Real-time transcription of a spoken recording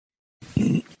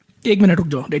एक मिनट रुक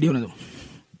जाओ, रेडी होने दो।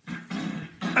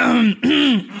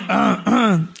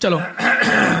 चलो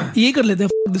ये कर लेते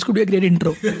हैं। This could be a great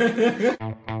intro.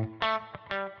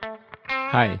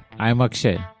 Hi, I'm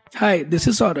Akshay. Hi, this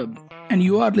is Saurabh, and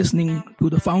you are listening to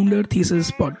the Founder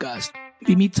Thesis podcast.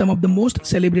 We meet some of the most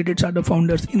celebrated startup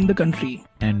founders in the country.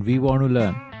 And we want to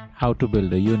learn how to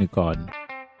build a unicorn.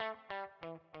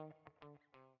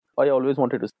 I always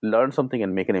wanted to learn something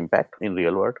and make an impact in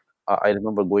real world. I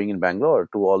remember going in Bangalore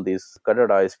to all these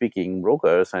Kannada speaking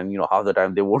brokers, and half the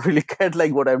time they won't really get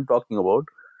like what I'm talking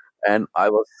about. And I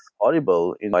was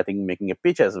horrible in, I think, making a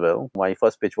pitch as well. My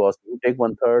first pitch was, you take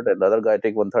 1/3 and the other guy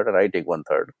take 1/3 and I take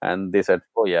 1/3. And they said,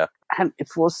 oh yeah. And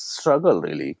it was struggle,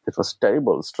 really. It was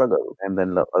terrible struggle. And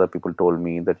then other people told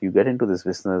me that you get into this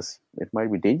business, it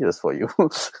might be dangerous for you.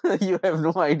 You have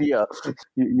no idea.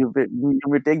 You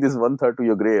may take this 1/3 to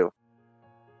your grave.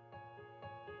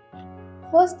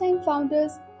 First-time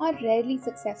founders are rarely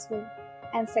successful,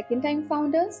 and second-time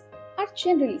founders are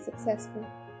generally successful.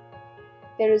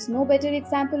 There is no better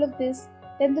example of this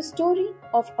than the story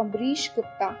of Ambarish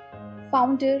Gupta,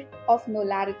 founder of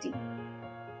Knowlarity.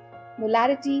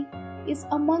 Knowlarity is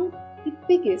among the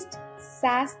biggest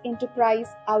SaaS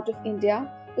enterprise out of India,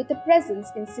 with a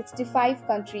presence in 65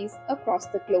 countries across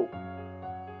the globe.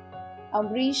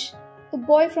 Ambarish, the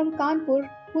boy from Kanpur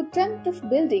who dreamt of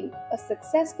building a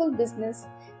successful business,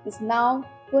 is now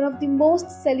one of the most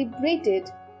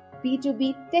celebrated B2B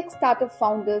tech startup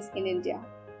founders in India.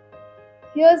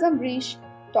 Here's Ambarish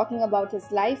talking about his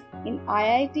life in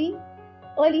IIT,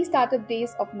 early startup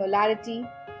days of Knowlarity,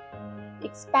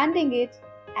 expanding it,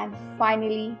 and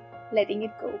finally letting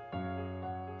it go.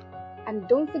 And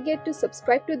don't forget to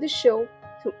subscribe to the show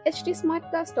through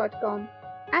htsmartcast.com,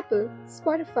 Apple,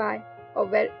 Spotify, or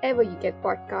wherever you get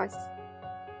podcasts.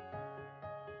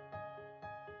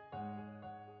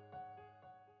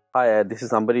 Hi, this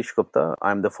is Ambarish Gupta.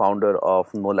 I'm the founder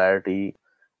of Knowlarity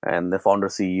and the founder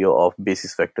CEO of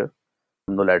Basis Vector.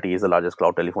 Knowlarity is the largest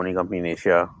cloud telephony company in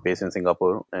Asia, based in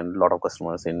Singapore, and a lot of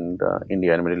customers in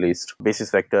India and Middle East.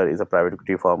 Basis Vector is a private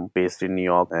equity firm based in New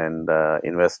York and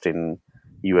invest in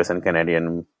US and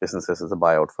Canadian businesses as a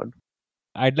buyout fund.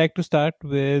 I'd like to start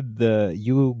with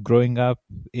you growing up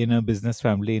in a business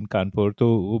family in Kanpur. तो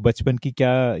वो बचपन की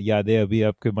क्या यादें अभी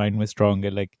आपके mind में strong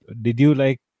है? Like, did you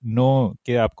know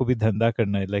कि आपको भी धंधा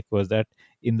करना है? Like, was that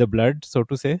in the blood, so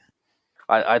to say?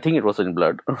 I think it was in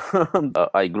blood.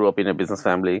 I grew up in a business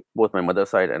family, both my mother's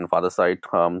side and father's side.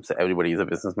 So everybody is a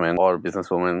businessman or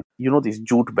businesswoman. You know these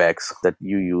jute bags that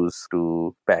you use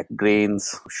to pack grains,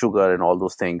 sugar, and all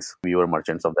those things. We were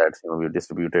merchants of that. We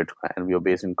distributed, and we were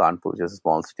based in Kanpur, which is a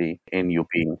small city in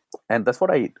UP. And that's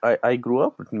what I grew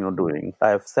up, doing.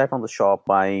 I've sat on the shop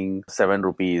buying 7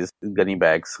 rupees gunny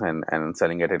bags and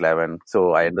selling at 11.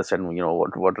 So I understand,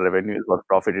 what revenue is, what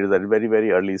profit is at a very,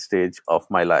 very early stage of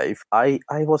my life.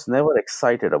 I was never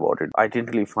excited about it. I didn't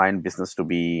really find business to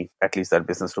be, at least that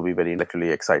business to be very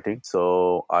intellectually exciting.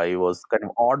 So I was kind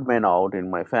of odd man out in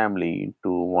my family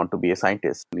to want to be a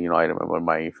scientist. I remember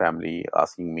my family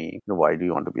asking me, why do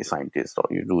you want to be a scientist, or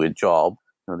you do a job?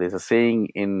 There's a saying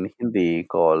in Hindi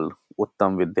called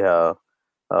Uttam Vidya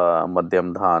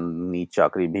Madhyam Dhan Ni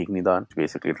Chakri Bhik Nidan, which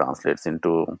basically translates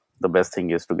into the best thing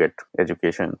is to get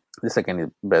education. The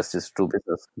second best is to do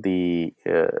business. The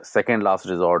second last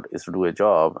resort is to do a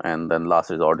job, and then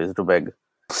last resort is to beg.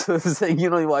 So saying,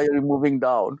 why are you moving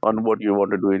down on what you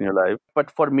want to do in your life?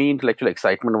 But for me, intellectual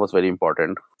excitement was very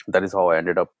important. That is how I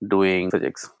ended up doing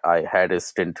physics. I had a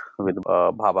stint with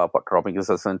Bhabha Atomic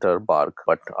Research Center, BARC,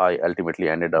 but I ultimately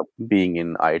ended up being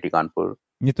in IIT Kanpur.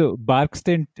 ये तो BARC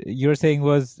stint you're saying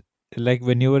was like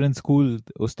when you were in school,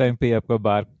 उस time पे आपका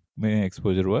BARC में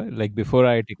exposure हुआ, like before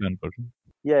IIT Kanpur?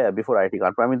 Yeah, before IIT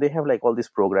Kanpur. I mean, they have like all these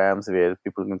programs where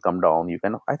people can come down.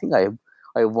 I think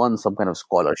I won some kind of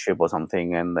scholarship or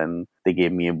something, and then they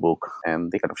gave me a book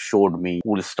and they kind of showed me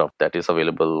cool stuff that is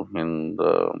available in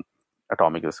the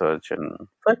atomic research, and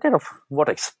so I kind of got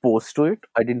exposed to it.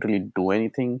 I didn't really do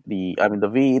anything. The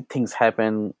way things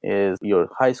happen is your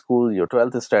high school, your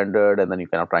 12th standard, and then you're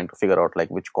kind of trying to figure out like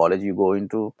which college you go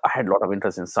into. I had a lot of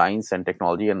interest in science and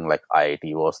technology, and like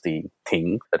IIT was the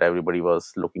thing that everybody was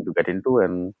looking to get into,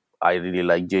 and I really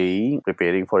liked JEE.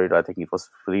 Preparing for it, I think it was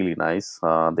really nice.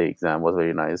 The exam was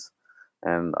very nice,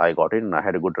 and I got in. I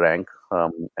had a good rank,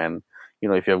 and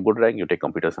if you have good rank, you take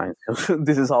computer science.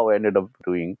 This is how I ended up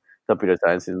doing computer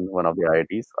science in one of the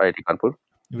IITs, IIT Kanpur.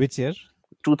 Which year?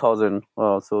 2000.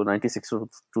 So 96 to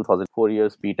 2000, 4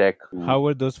 years BTech. How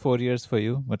were those 4 years for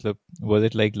you? Was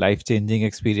it like life-changing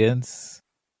experience?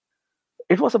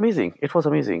 It was amazing. It was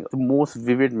amazing. The most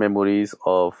vivid memories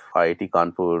of IIT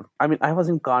Kanpur. I mean, I was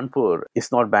in Kanpur.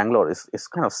 It's not Bangalore. It's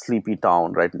kind of sleepy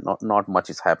town, right? Not much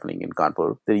is happening in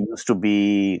Kanpur. There used to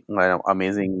be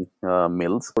amazing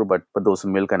mills, but those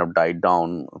mill kind of died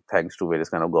down thanks to various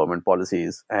kind of government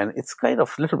policies, and it's kind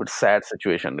of a little bit sad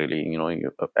situation, really.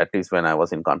 At least when I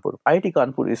was in Kanpur, IIT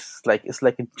Kanpur is like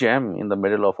a gem in the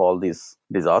middle of all these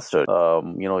disasters.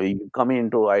 You come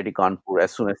into IIT Kanpur,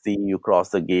 as soon as you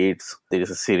cross the gates, there is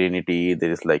a serenity.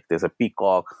 There's a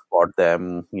peacock for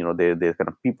them. There's kind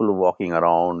of people walking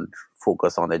around,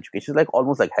 focus on education. It's like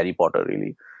almost like Harry Potter,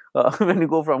 really. When you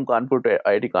go from Kanpur to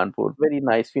IIT Kanpur, very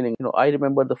nice feeling. I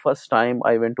remember the first time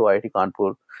I went to IIT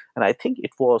Kanpur, and I think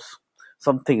it was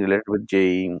something related with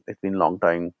JEE. It's been a long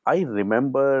time. I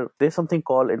remember there's something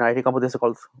called in IIT Kanpur, there's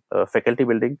called faculty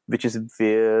building, which is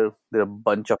where there are a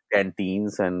bunch of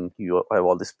canteens and you have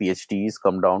all these PhDs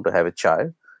come down to have a chai.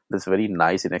 This very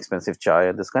nice, inexpensive chai,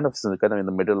 and this kind of in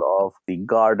the middle of the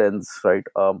gardens, right?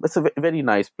 It's a very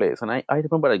nice place, and I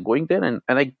remember going there and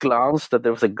I glanced that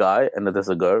there was a guy and there's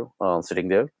a girl sitting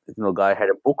there. Guy had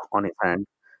a book on his hand,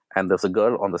 and there's a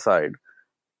girl on the side.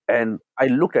 And I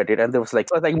looked at it, and it was like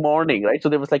morning, right? So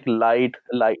there was like light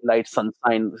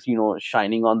sunshine,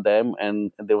 shining on them,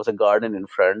 and there was a garden in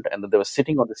front, and they were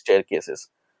sitting on the staircases,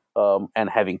 and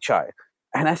having chai.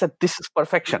 And I said, "This is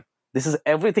perfection. This is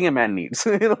everything a man needs."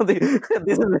 This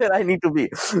is where I need to be.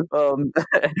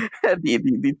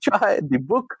 The chai, the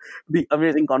book, the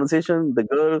amazing conversation, the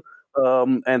girl,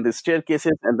 and the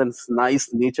staircases, and then nice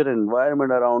nature and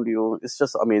environment around you. It's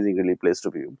just amazing, really, place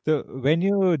to be. So when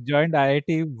you joined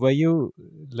IIT, were you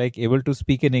like able to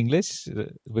speak in English?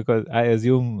 Because I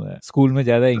assume school में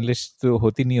ज़्यादा English तो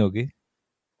होती नहीं होगी.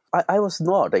 I was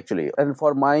not actually, and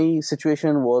for my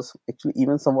situation was actually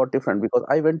even somewhat different because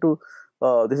I went to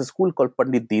there's a school called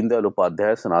Pandit Deendayal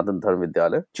Upadhyay Sanatan Dharma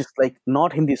Vidyalaya, which is like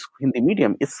not Hindi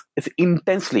medium. It's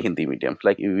intensely Hindi medium.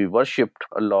 Like we worshipped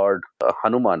Lord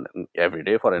Hanuman every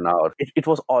day for an hour. It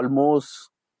was almost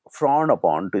frowned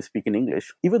upon to speak in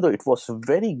English, even though it was a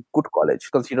very good college,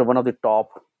 considered one of the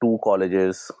top 2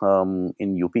 colleges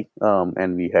in UP,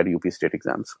 and we had UP state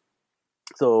exams.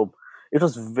 So it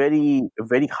was very,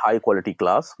 very high quality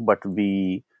class, but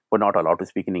we were not allowed to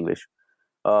speak in English.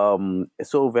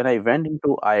 So when I went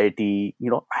into IIT,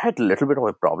 I had a little bit of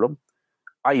a problem.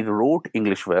 I wrote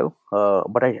English well,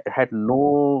 but I had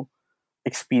no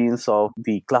experience of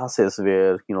the classes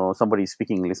where, somebody is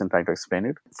speaking English and trying to explain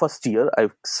it. First year, I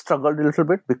struggled a little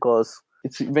bit because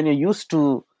it's when you're used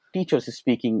to teachers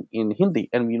speaking in Hindi,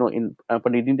 and in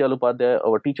Pandit Deendayal Upadhyay,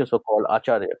 our teachers were called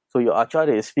Acharya. So your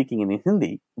Acharya is speaking in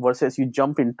Hindi versus you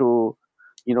jump into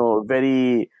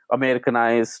very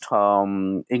Americanized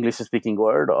English-speaking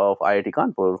word of IIT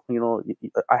Kanpur.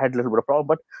 I had a little bit of problem,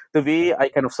 but the way I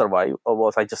kind of survived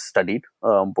was I just studied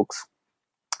books,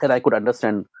 and I could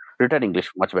understand written English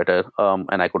much better,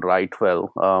 and I could write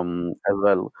well as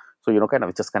well. So,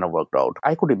 it just kind of worked out.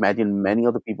 I could imagine many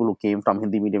of the people who came from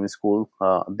Hindi medium school,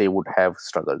 they would have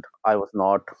struggled. I was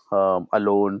not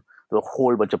alone. There were a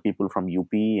whole bunch of people from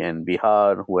UP and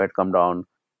Bihar who had come down.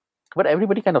 But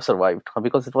everybody kind of survived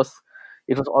because it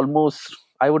was almost,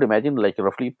 I would imagine, like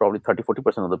roughly probably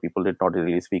 30-40% of the people did not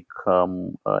really speak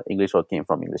English or came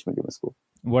from English medium school.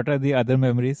 What are the other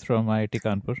memories from IIT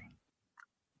Kanpur?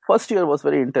 First year was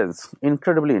very intense,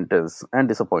 incredibly intense and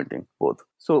disappointing, both.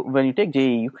 So when you take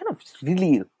JEE, you kind of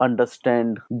really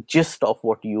understand gist of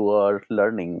what you are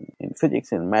learning in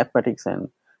physics and mathematics and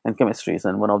chemistry.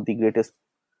 And one of the greatest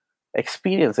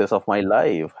experiences of my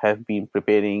life have been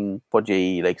preparing for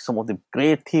JEE, like some of the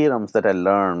great theorems that I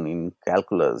learned in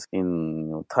calculus,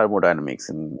 in thermodynamics,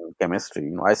 in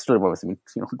chemistry. I still remember,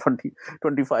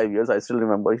 25 years, I still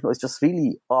remember, it's just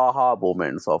really aha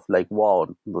moments of like, wow,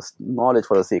 this knowledge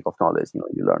for the sake of knowledge,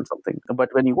 you learn something. But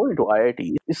when you go into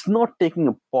IIT, it's not taking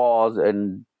a pause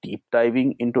and deep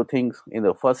diving into things in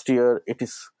the first year. It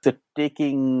is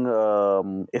taking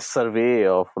a survey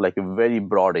of like a very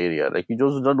broad area. Like you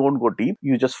just don't go deep,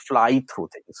 you just fly through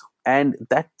things. And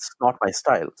that's not my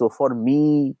style. So for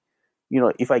me,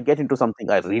 if I get into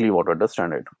something, I really want to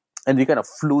understand it. And we kind of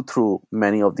flew through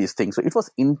many of these things. So it was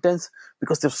intense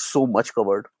because there's so much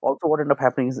covered. Also, what ended up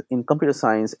happening is in computer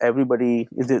science, there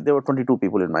were 22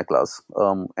 people in my class,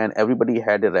 and everybody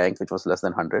had a rank which was less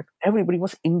than 100. Everybody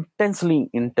was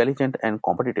intensely intelligent and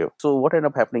competitive. So what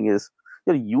ended up happening is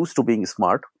you're used to being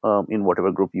smart in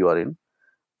whatever group you are in.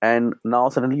 And now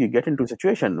suddenly you get into a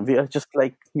situation where just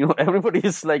like, everybody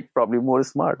is like probably more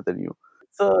smart than you.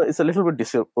 So it's a little bit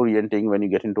disorienting when you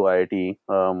get into IIT,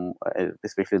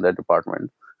 especially in that department.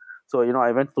 So,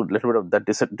 I went through a little bit of that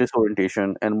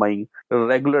disorientation, and my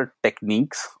regular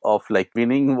techniques of like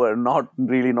winning were not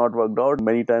worked out.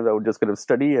 Many times I would just kind of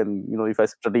study, and, if I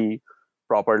study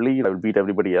properly, I would beat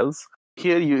everybody else.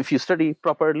 Here, if you study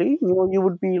properly, you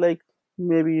would be like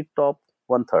maybe top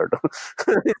one third.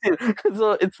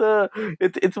 So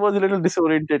it was a little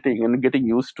disorientating and getting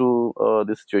used to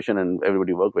this situation, and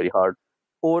everybody worked very hard.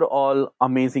 Overall,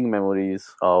 amazing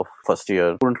memories of first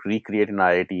year. Couldn't recreate in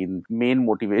IIT. Main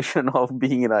motivation of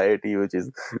being in IIT, which is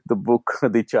the book,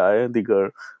 the chai, the girl,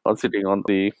 or sitting on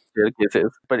the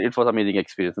staircases. But it was amazing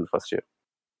experience in first year.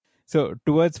 So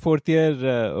towards fourth year,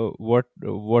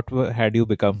 had you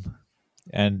become,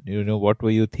 and what were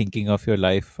you thinking of your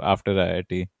life after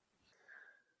IIT?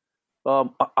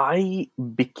 I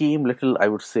became I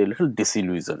would say, little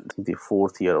disillusioned the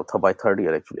fourth year, or by third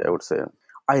year, actually, I would say.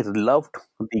 I loved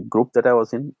the group that I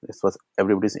was in.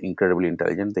 Everybody's incredibly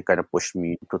intelligent. They kind of pushed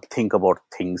me to think about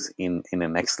things in a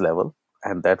next level.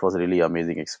 And that was a really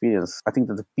amazing experience. I think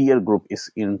that the peer group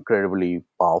is incredibly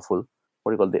powerful.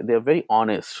 What do you call it? They're very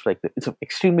honest. Like, it's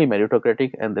extremely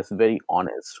meritocratic, and that's very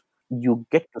honest. You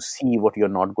get to see what you're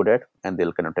not good at, and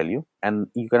they'll kind of tell you. And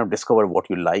you kind of discover what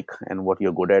you like and what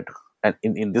you're good at. And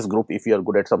in this group, if you're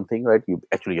good at something, right, you're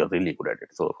really good at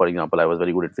it. So, for example, I was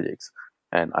very good at physics,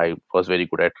 and I was very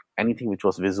good at anything which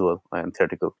was visual and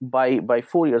theoretical. By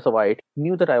 4 years of IIT, I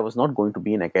knew that I was not going to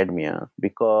be in academia,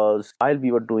 because while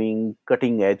we were doing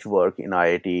cutting edge work in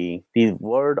IIT, the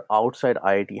world outside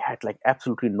IIT had like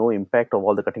absolutely no impact of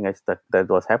all the cutting edge that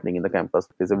was happening in the campus.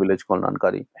 There's a village called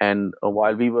Nankari. And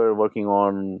while we were working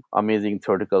on amazing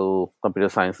theoretical computer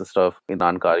science stuff in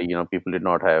Nankari, people did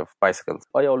not have bicycles.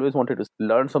 I always wanted to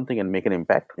learn something and make an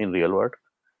impact in real world.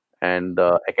 And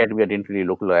academia didn't really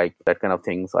look like that kind of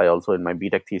things. I also, in my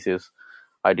BTech thesis,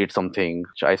 I did something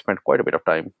which I spent quite a bit of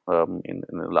time in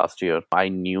the last year. I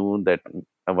knew that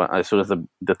as soon as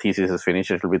the thesis is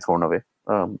finished, it will be thrown away.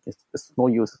 It's no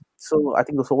use. So I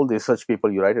think those whole research paper,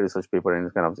 you write a research paper and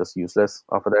it's kind of just useless.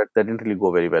 After that didn't really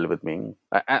go very well with me.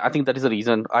 I think that is the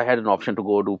reason. I had an option to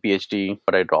go do PhD,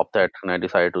 but I dropped that and I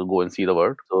decided to go and see the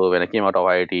world. So when I came out of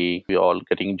IIT, we were all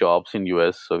getting jobs in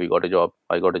US. So we got a job.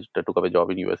 I took up a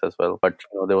job in US as well. But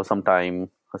there was some time.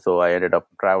 So I ended up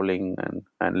traveling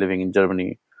and living in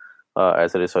Germany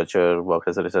as a researcher, worked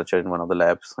as a researcher in one of the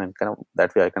labs, and kind of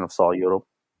that way I kind of saw Europe.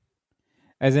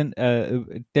 As in,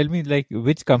 tell me, like,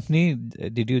 which company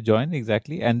did you join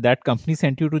exactly? And that company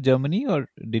sent you to Germany, or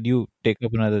did you take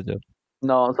up another job?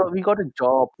 No, so we got a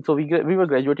job. So we were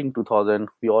graduating in 2000.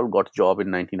 We all got a job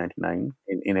in 1999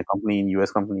 in a company, in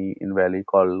US company in Valley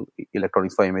called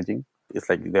Electronics for Imaging. It's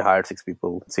like they hired 6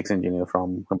 people, 6 engineers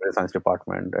from computer science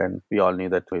department, and we all knew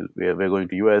that we're going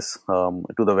to US, to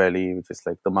the Valley, which is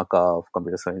like the Makkah of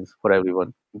computer science for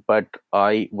everyone. But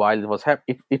while it was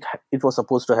it was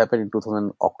supposed to happen in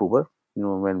 2000 October,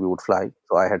 when we would fly.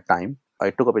 So I had time. I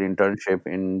took up an internship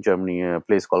in Germany, a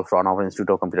place called Fraunhofer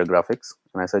Institute of Computer Graphics.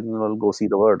 And I said, I'll go see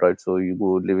the world, right? So you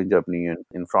go live in Germany and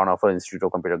in Fraunhofer Institute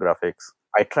of Computer Graphics.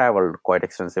 I traveled quite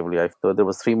extensively. So there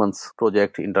was 3 months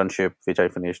project internship, which I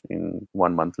finished in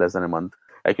 1 month, less than a month.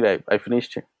 Actually, I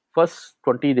finished first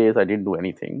 20 days. I didn't do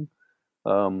anything.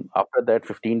 After that,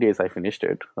 15 days, I finished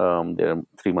it. Their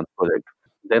 3 month project.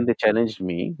 Then they challenged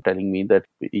me, telling me that,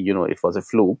 it was a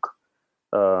fluke.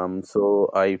 So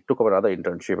I took up another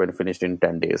internship and finished in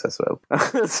 10 days as well.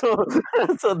 so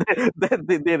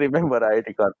they remember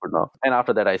IIT Kanpur now. And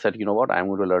after that, I said, you know what, I'm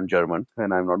going to learn German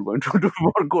and I'm not going to do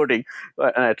more coding.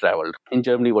 And I traveled. In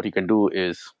Germany, what you can do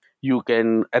is, you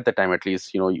can, at the time at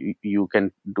least, you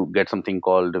can get something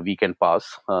called a weekend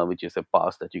pass, which is a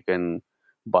pass that you can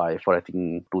buy for, I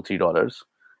think, $2-3.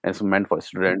 And it's meant for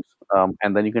students.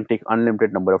 And then you can take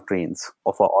unlimited number of trains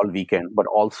for all weekend, but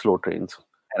all slow trains.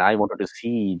 And I wanted to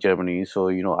see Germany, so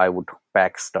I would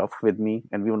pack stuff with me,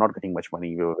 and we were not getting much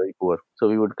money. We were very poor, so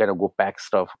we would kind of go pack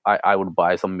stuff. I would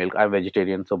buy some milk. I'm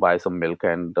vegetarian, so buy some milk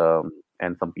and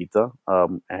some pizza. I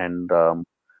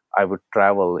would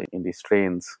travel in these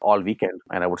trains all weekend,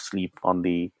 and I would sleep on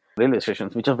the railway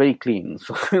stations, which are very clean.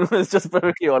 So it's just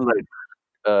perfectly all right.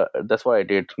 That's what I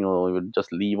did. We would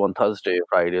just leave on Thursday,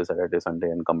 Friday, Saturday, Sunday,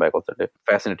 and come back on Sunday.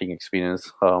 Fascinating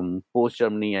experience. Post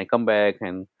Germany, I come back,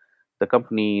 and the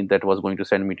company that was going to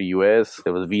send me to US,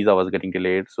 visa was getting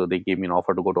delayed, so they gave me an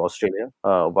offer to go to Australia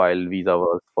while visa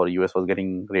for US was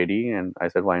getting ready, and I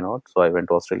said, why not? So I went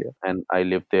to Australia, and I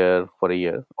lived there for a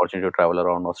year. Opportunity to travel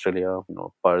around Australia,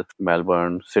 Perth,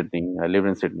 Melbourne, Sydney. I lived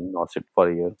in Sydney, not Sydney,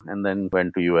 for a year, and then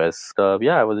went to US.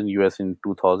 I was in US in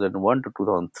 2001 to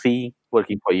 2003.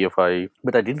 working for EFI,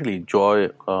 but I didn't really enjoy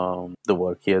the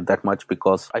work here that much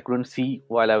because I couldn't see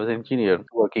while I was an engineer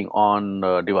working on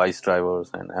device drivers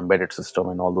and embedded system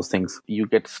and all those things. You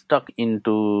get stuck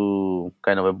into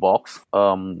kind of a box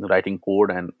writing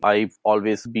code, and I've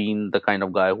always been the kind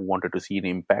of guy who wanted to see the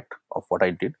impact of what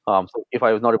I did. So if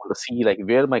I was not able to see like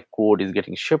where my code is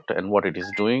getting shipped and what it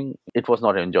is doing, it was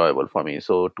not enjoyable for me.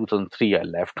 So 2003, I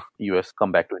left US,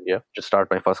 come back to India to start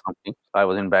my first company. I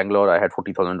was in Bangalore. I had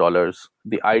 $40,000.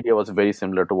 The idea was very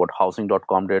similar to what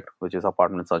housing.com did, which is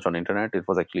apartment search on internet. It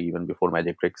was actually even before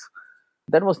Magic Tricks.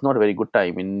 That was not a very good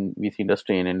time in VC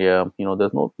industry in India. There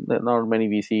are not many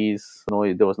VCs.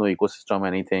 There was no ecosystem,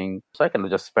 anything. So I kind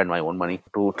of just spend my own money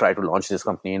to try to launch this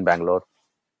company in Bangalore.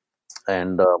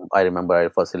 And I remember I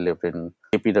first lived in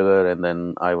KP Nagar, and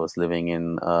then I was living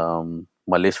in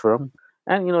Malleshwaram.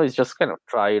 And, it's just kind of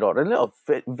tried out. And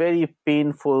very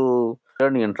painful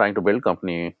journey in trying to build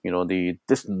company.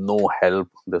 There's no help.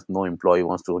 There's no employee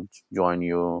wants to join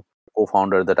you.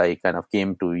 Co-founder that I kind of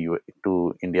came to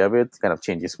India with kind of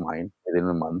changed his mind within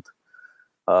a month.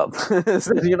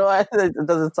 So, it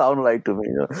doesn't sound right to me.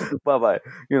 Bye-bye.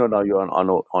 Now you're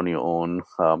on your own.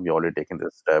 You're already taking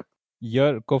this step.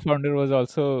 Your co-founder was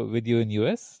also with you in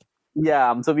US?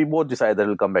 Yeah, so we both decided that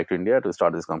we'll come back to India to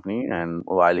start this company. And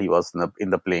while he was in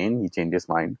the plane, he changed his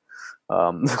mind.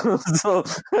 So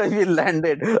I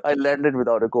landed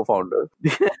without a co-founder.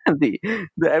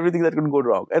 Everything that could go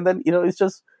wrong. And then,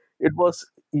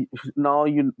 now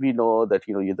we know that,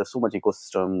 there's so much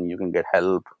ecosystem, you can get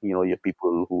help, you have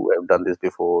people who have done this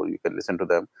before, you can listen to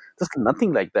them. There's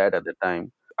nothing like that at the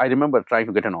time. I remember trying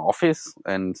to get an office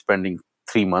and spending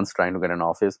 3 months trying to get an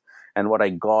office. And what I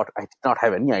got, I did not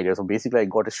have any idea. So basically, I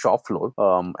got a shop floor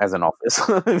as an office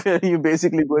where you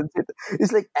basically go and sit.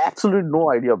 It's like absolute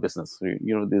no idea of business.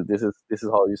 This is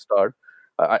how you start.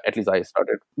 At least I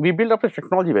started. We built up the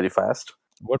technology very fast.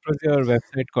 What was your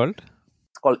website called?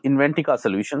 It's called Inventica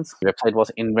Solutions. The website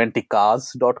was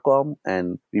inventicas.com,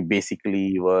 and we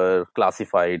basically were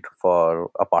classified for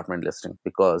apartment listing.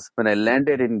 Because when I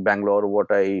landed in Bangalore, what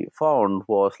I found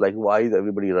was like, why is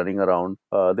everybody running around?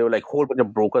 There were like a whole bunch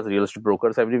of brokers, real estate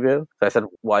brokers everywhere. So I said,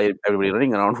 why is everybody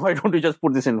running around? Why don't we just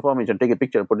put this information, take a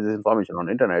picture, put this information on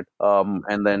the internet?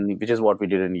 And then, which is what we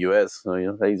did in the US. So,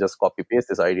 I just copy paste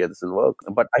this idea, this will work.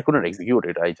 But I couldn't execute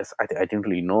it. I didn't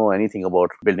really know anything about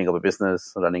building up a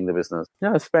business, running the business.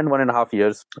 Yeah, I spent 1.5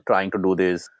 years trying to do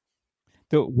this.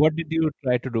 So what did you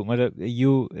try to do?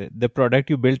 The product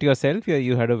you built yourself, or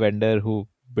you had a vendor who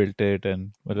built it?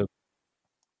 And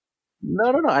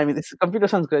No. I mean, it's a computer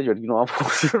science graduate. Of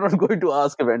course, you're not going to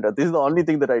ask a vendor. This is the only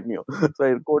thing that I knew. So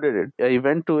I coded it. I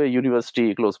went to a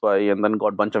university close by and then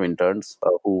got a bunch of interns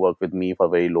who worked with me for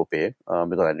very low pay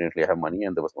because I didn't really have money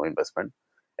and there was no investment.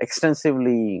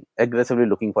 Aggressively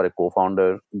looking for a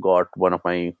co-founder. Got one of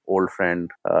my old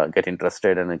friend get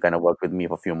interested and kind of worked with me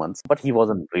for a few months. But he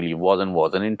wasn't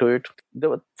into it. There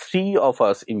were 3 of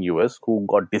us in US who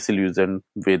got disillusioned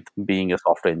with being a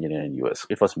software engineer in US.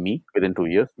 It was me within 2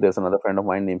 years. There's another friend of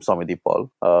mine named Somideep Paul,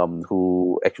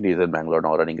 who actually is in Bangalore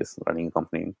now running a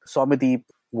company. Somideep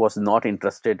was not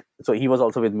interested. So he was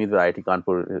also with me, the IIT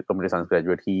Kanpur computer science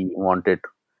graduate. He wanted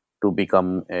to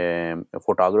become a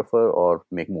photographer or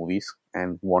make movies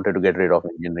and wanted to get rid of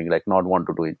engineering, like not want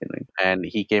to do engineering. And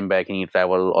he came back and he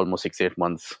traveled almost 6-8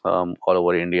 months all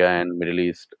over India and Middle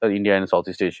East, India and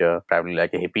Southeast Asia, traveling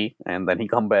like a hippie. And then he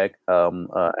come back and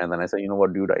then I said,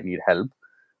 what, dude, I need help.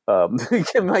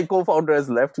 My co-founder has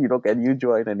left, can you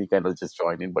join? And he kind of just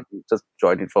joined in, but he just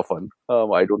joined it for fun.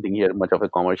 I don't think he had much of a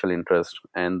commercial interest.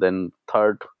 And then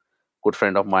third good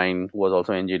friend of mine who was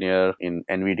also an engineer in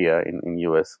NVIDIA in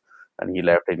US. And he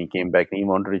left and he came back and he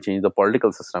wanted to change the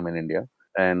political system in India.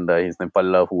 And his name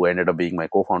Pallav, who ended up being my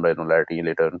co-founder at Knowlarity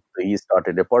later. So he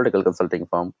started a political consulting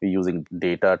firm using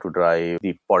data to drive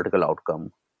the political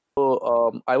outcome.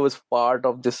 So I was part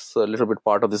of this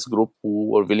group who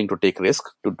were willing to take risk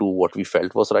to do what we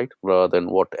felt was right rather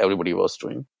than what everybody was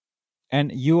doing.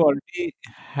 And you already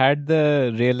had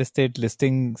the real estate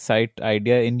listing site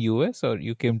idea in US, or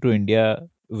you came to India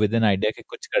with an idea कि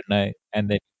कुछ करना है and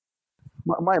then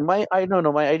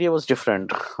my idea was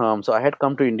different. So I had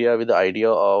come to India with the idea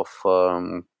of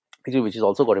which is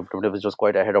also got implemented, which was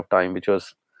quite ahead of time, which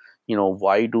was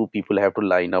why do people have to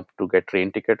line up to get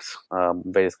train tickets,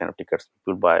 various kind of tickets,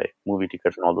 people buy movie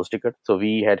tickets and all those tickets. So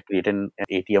we had created an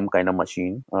ATM kind of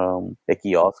machine, a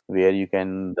kiosk where you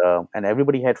can, and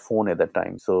everybody had phone at that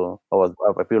time. So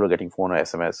people were getting phone or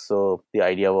SMS. So the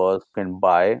idea was you can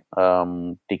buy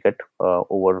ticket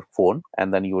over phone,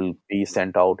 and then you will be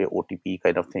sent out a OTP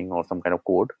kind of thing or some kind of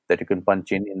code that you can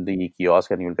punch in the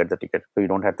kiosk, and you'll get the ticket. So you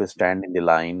don't have to stand in the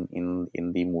line in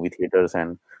the movie theaters.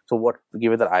 And so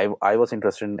given that I was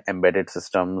interested in embedded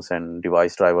systems and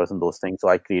device drivers and those things, so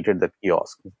I created the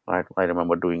kiosk. I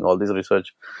remember doing all this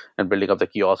research and building up the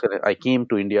kiosk. And I came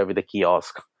to India with a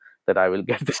kiosk that I will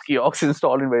get this kiosk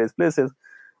installed in various places.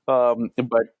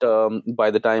 But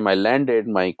by the time I landed,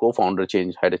 my co-founder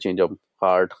had a change of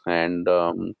heart. And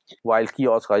while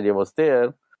kiosk idea was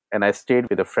there, and I stayed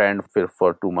with a friend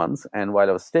for 2 months. And while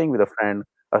I was staying with a friend,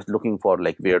 I was looking for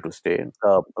like where to stay,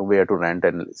 where to rent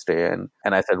and stay. And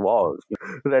I said, wow,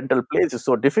 rental place is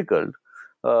so difficult.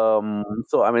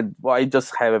 So I mean, why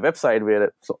just have a website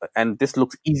and this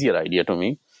looks easier idea to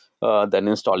me than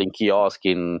installing kiosk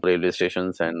in railway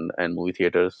stations and movie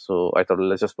theaters. So I thought,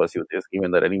 let's just pursue this,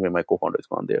 given that anyway my co-founder is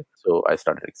gone there. So I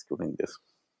started executing this.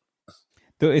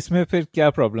 तो इसमें फिर क्या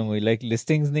problem हुई, like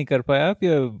listings नहीं कर पाया आप,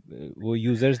 या वो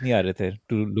यूजर्स नहीं आ रहे थे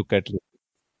to look at?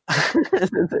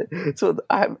 So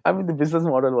I mean the business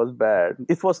model was bad.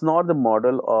 It was not the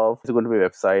model of it's going to be a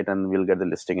website and we'll get the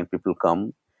listing and people come.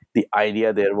 The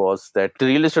idea there was that the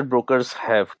real estate brokers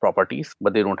have properties,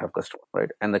 but they don't have customers, right?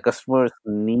 And the customers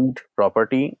need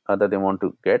property that they want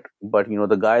to get, but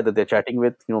the guy that they're chatting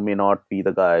with, may not be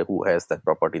the guy who has that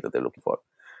property that they're looking for.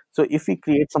 So if we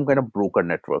create some kind of broker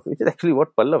network, which is actually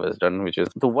what Pallav has done, which is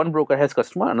the one broker has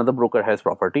customer, another broker has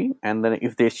property, and then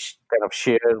if they kind of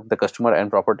share the customer and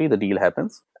property, the deal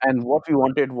happens. And what we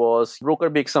wanted was broker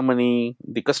makes some money,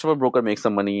 the customer broker makes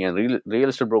some money, and real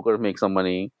estate broker makes some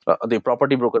money, the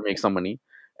property broker makes some money,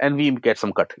 and we get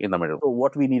some cut in the middle. So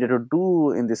what we needed to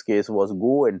do in this case was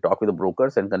go and talk with the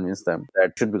brokers and convince them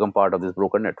that should become part of this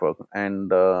broker network.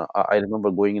 And I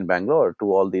remember going in Bangalore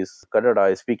to all these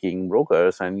Kannada speaking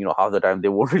brokers, and half the time they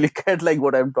won't really get like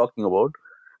what I'm talking about.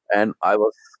 And I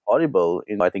was horrible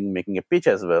in, I think, making a pitch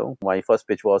as well. My first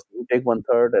pitch was, you take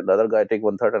 1/3 and the other guy take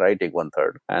 1/3 and I take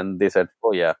 1/3. And they said,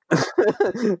 oh yeah.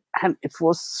 And it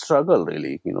was struggle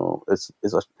really, it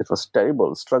was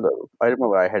terrible struggle. I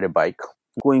remember I had a bike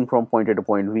going from point A to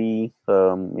point B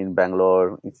in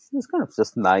Bangalore. It's kind of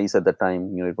just nice at the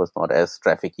time. It was not as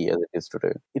trafficy as it is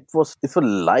today. It was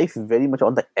life very much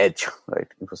on the edge, right?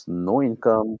 It was no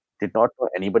income. Did not know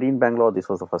anybody in Bangalore. This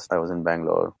was the first time I was in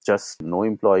Bangalore. Just no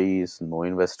employees, no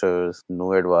investors,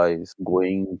 no advice.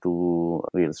 Going to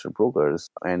real estate brokers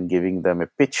and giving them a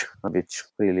pitch, which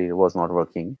really was not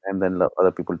working. And then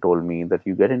other people told me that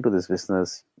you get into this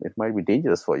business, it might be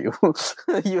dangerous for you.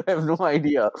 You have no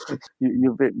idea.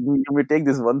 You may take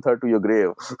this 1/3 to your grave.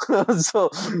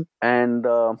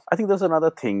 I think there's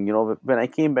another thing. When I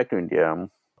came back to India,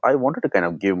 I wanted to kind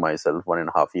of give myself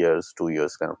 1.5 years, 2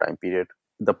 years kind of time period.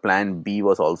 The plan B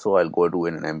was also I'll go do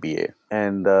an MBA,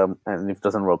 and if it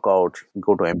doesn't work out,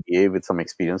 go to MBA with some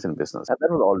experience in business. And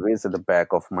that was always at the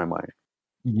back of my mind.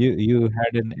 You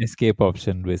had an escape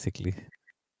option, basically.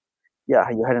 Yeah,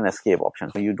 you had an escape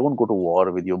option. So you don't go to war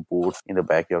with your boats in the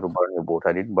back. You have to burn your boat.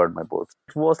 I didn't burn my boats.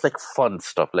 It was like fun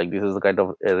stuff. Like this is the kind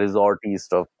of resorty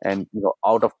stuff. And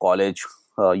out of college,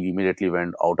 you immediately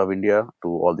went out of India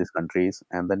to all these countries,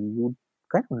 and then you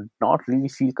kind of not really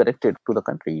feel connected to the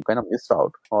country. You kind of missed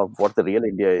out on what the real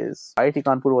India is. IIT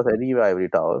Kanpur was anyway ivory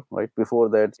tower, right? Before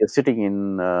that, you're sitting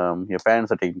in, your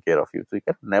parents are taking care of you. So you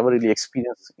can never really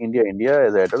experience India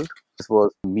as an adult. This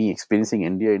was me experiencing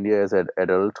India as an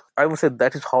adult. I would say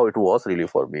that is how it was really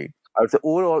for me. I would say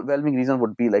overwhelming reason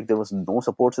would be like there was no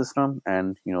support system,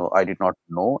 and I did not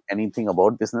know anything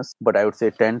about business. But I would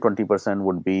say 10-20%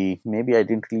 would be maybe I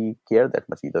didn't really care that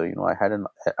much either. I had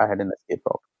an escape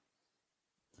route.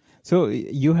 So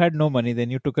you had no money,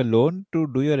 then you took a loan to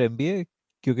do your MBA?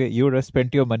 Because you would have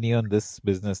spent your money on this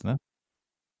business, no?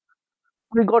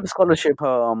 We got a scholarship,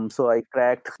 so I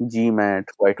cracked GMAT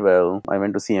quite well. I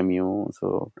went to CMU,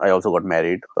 so I also got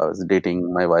married. I was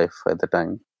dating my wife at the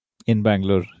time. In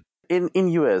Bangalore? In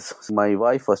US. My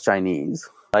wife was Chinese.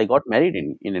 I got married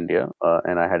in India,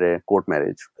 and I had a court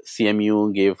marriage.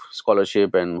 CMU gave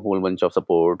scholarship and a whole bunch of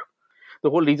support. The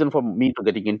whole reason for me to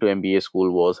getting into MBA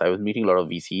school was I was meeting a lot of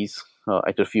VCs,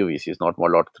 actually a few VCs, not a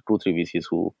lot, 2-3 VCs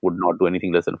who would not do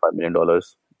anything less than $5 million.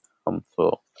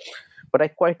 So But I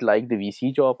quite like the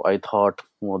VC job. I thought,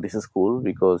 well, this is cool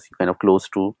because you're kind of close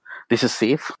to, this is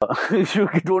safe. You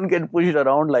don't get pushed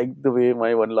around like the way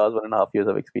my last 1.5 years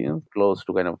of experience, close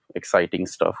to kind of exciting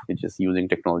stuff, which is using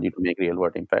technology to make real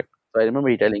world impact. So I remember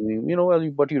he telling me, well,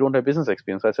 but you don't have business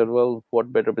experience. I said, well,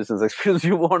 what better business experience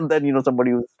you want than,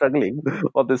 somebody who's struggling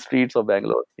on the streets of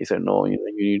Bangalore? He said, no, you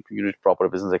need proper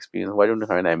business experience. Why don't you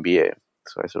have an MBA?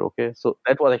 So I said, okay. So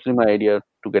that was actually my idea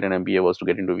to get an MBA, was to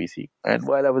get into VC. And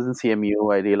while I was in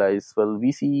CMU, I realized, well,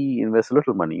 VC invests a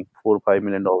little money, $4 $5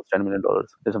 million, $10 million.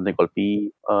 There's something called PE,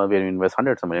 where you invest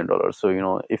hundreds of $1 million.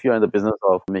 So, if you're in the business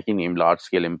of making a large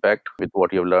scale impact with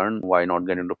what you've learned, why not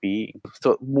get into PE?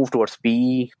 So move towards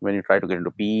PE. When you try to get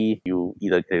into PE, you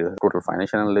either get a total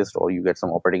financial analyst or you get some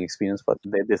operating experience first.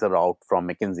 There's a route from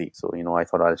McKinsey. So, I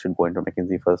thought I should go into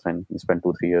McKinsey first and spend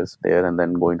 2-3 years there and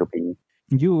then go into PE.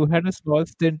 You had a small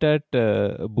stint at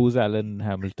Booz Allen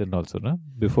Hamilton also, no?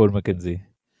 Before McKinsey.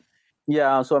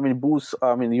 Yeah, so Booz,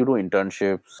 you do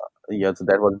internships. Yeah, so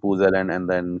that was Booz Allen, and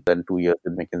then 2 years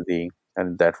with McKinsey,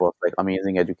 and that was like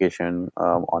amazing education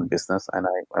on business. And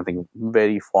I think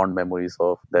very fond memories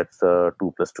of that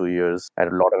 2 + 2 years. I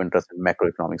had a lot of interest in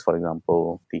macroeconomics, for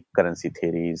example, the currency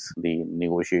theories, the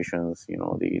negotiations,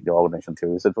 the organization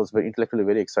theories. It was very intellectually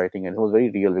very exciting, and it was very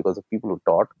real because the people who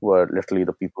taught were literally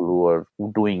the people who were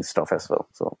doing stuff as well.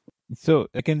 So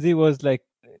McKinsey was like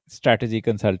strategy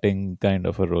consulting kind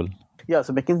of a role. Yeah,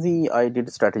 so McKinsey, I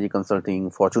did strategy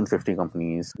consulting, Fortune 50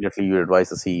 companies. Literally, you advise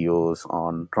the CEOs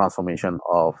on transformation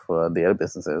of their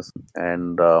businesses.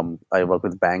 And I work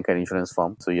with bank and insurance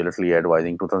firms. So you're literally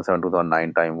advising 2007,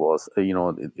 2009 time was,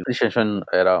 the recession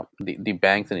era. The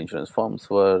banks and insurance firms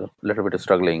were a little bit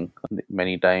struggling.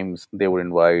 Many times they would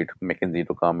invite McKinsey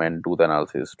to come and do the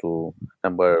analysis to,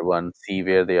 number one, see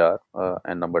where they are,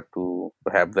 and number two,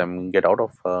 to help them get out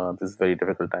of this very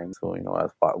difficult time. So,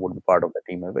 would be part of the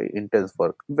team. A very intense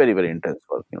work, very, very intense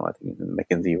work. I think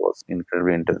McKinsey was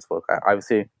incredibly intense work. I would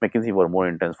say McKinsey were more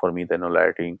intense for me than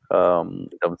Knowlarity in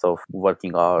terms of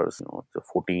working hours, so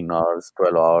 14 hours,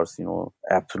 12 hours,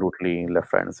 absolutely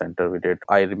left, right, and center with it.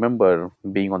 I remember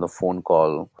being on the phone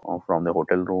call from the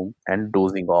hotel room and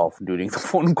dozing off during the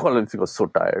phone call, and I was so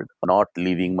tired. Not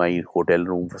leaving my hotel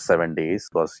room for 7 days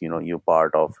because, you're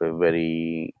part of a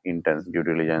very intense due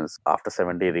diligence. After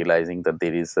 7 days, realizing that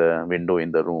there is a window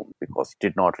in the room, because you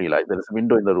did not realize there is a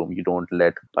window in the room.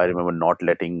 I remember not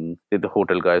letting the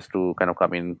hotel guys to kind of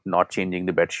come in, not changing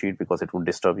the bed sheet because it would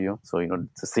disturb you. So,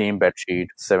 it's the same bed sheet,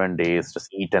 7 days,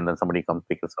 just eat, and then somebody comes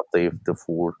pick us up the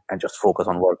food and just focus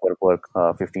on work,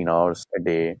 15 hours a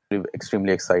day.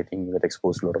 Extremely exciting. You get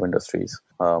exposed to a lot of industries.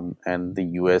 And the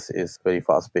US is very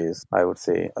fast paced, I would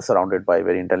say, surrounded by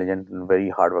very intelligent and very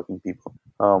hardworking people.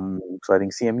 So I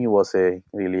think CMU was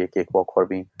really a cakewalk for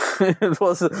me. it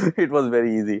was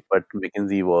very easy, but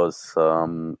McKinsey was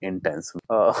intense.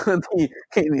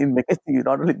 In McKinsey,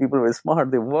 not only people were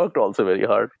smart, they worked also very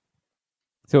hard.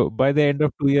 So by the end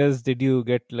of 2 years, did you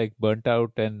get like burnt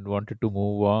out and wanted to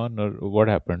move on, or what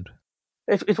happened?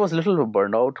 It was a little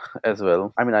burnout as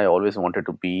well. I always wanted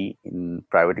to be in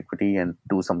private equity and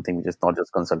do something which is not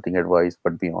just consulting advice,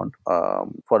 but beyond.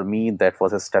 For me, that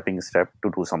was a stepping step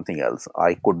to do something else.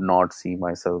 I could not see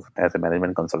myself as a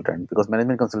management consultant, because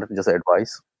management consultant is just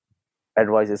advice.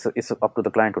 Advice is up to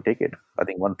the client to take it. I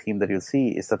think one theme that you'll see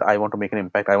is that I want to make an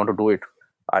impact. I want to do it.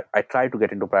 I tried to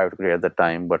get into private equity at that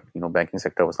time, but banking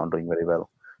sector was not doing very well.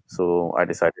 So I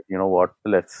decided, what,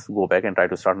 let's go back and try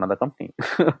to start another company.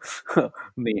 That's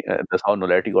how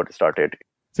Knowlarity got started.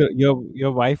 So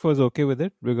your wife was okay with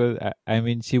it? Because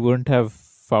she wouldn't have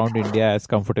found India as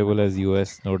comfortable as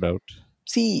US, no doubt.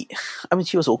 See,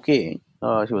 she was okay.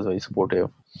 She was very supportive.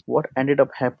 What ended up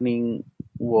happening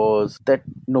was that,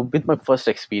 with my first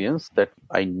experience, that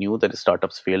I knew that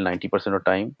startups fail 90% of the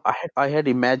time. I had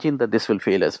imagined that this will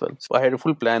fail as well. So I had a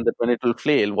full plan that when it will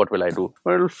fail, what will I do?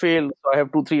 When it will fail, so I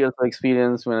have 2-3 years of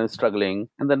experience when I'm struggling.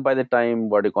 And then by the time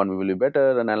world economy will be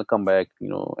better, and I'll come back,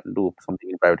 and do something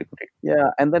in private equity.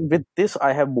 Yeah. And then with this,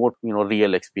 I have more,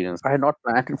 real experience. I had not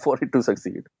planned for it to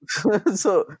succeed.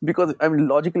 So, because,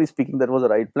 logically speaking, that was the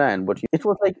right plan. But it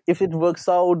was like, if it works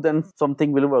out, then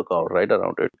something will work out right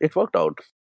around it. It worked out.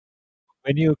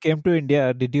 When you came to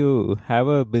India, did you have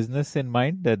a business in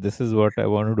mind that this is what I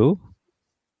want to do?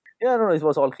 Yeah, no, it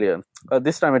was all clear.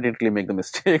 This time I didn't really make the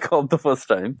mistake of the first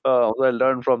time. So I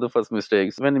learned from the first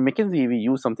mistakes. When in McKinsey, we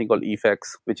use something called eFax,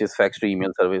 which is fax to email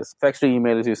service. Fax to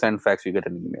email is you send fax, you get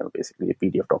an email, basically a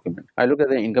PDF document. I look at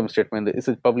the income statement. It's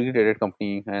a publicly traded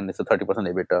company and it's a 30%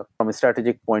 EBITDA. From a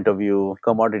strategic point of view,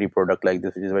 commodity product like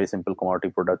this, which is a very simple commodity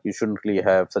product, you shouldn't really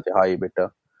have such a high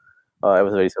EBITDA. I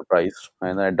was very surprised,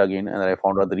 and then I dug in, and then I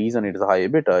found out the reason it is a high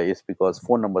EBITDA is because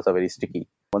phone numbers are very sticky.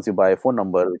 Once you buy a phone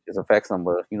number, which is a fax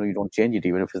number, you don't change it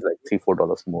even if it's like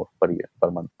 $3-4 more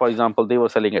per month. For example, they were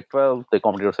selling at 12, the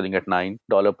competitor was selling at $9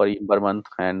 per month,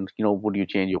 and would you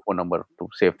change your phone number to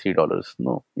save $3?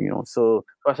 No, So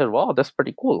I said, wow, that's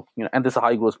pretty cool. And this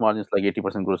high gross margin is like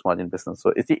 80% gross margin business.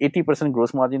 So it's the 80%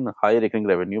 gross margin, high recurring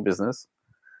revenue business,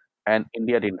 and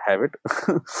India didn't have it.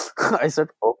 I said,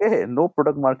 okay, no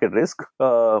product market risk,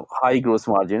 high gross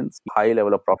margins, high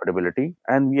level of profitability,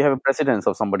 and we have a precedence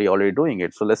of somebody already doing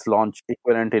it. So let's launch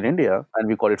equivalent in India, and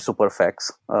we call it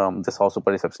Superfax. This how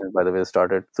Super Reception, by the way,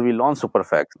 started. So we launched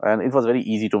Superfax, and it was very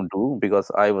easy to do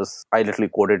because I literally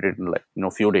coded it in like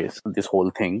few days, this whole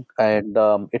thing, and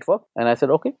it worked. And I said,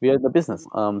 okay, we are in the business.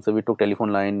 So we took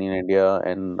telephone line in India,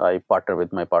 and I partnered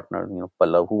with my partner,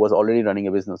 Pallav, who was already running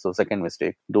a business. So second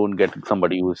mistake, don't get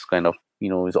somebody who's kind of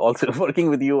is also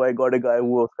working with you. I got a guy who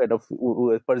was kind of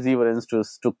who has perseverance to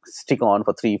stick on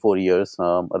for 3-4 years,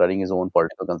 running his own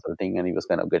political consulting, and he was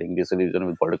kind of getting disillusioned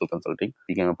with political consulting.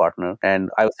 Became a partner,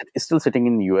 and I was still sitting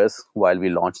in the US while we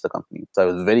launched the company. So I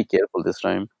was very careful this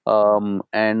time.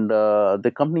 And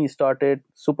the company started.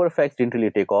 Superfax didn't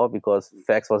really take off because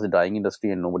fax was a dying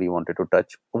industry and nobody wanted to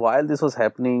touch. While this was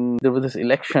happening, there was this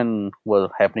election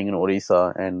was happening in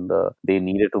Orissa, and they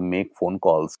needed to make phone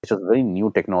calls, which was very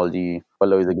new technology.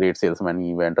 Pallav is a great salesman.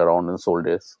 He went around and sold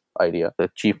his idea. The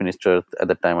chief minister at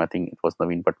the time, I think it was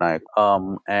Naveen Patnaik,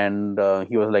 and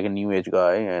he was like a new age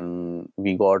guy, and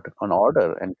we got an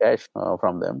order and cash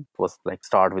from them. It was like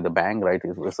start with a bang, right?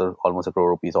 It was almost a crore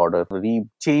rupees order. We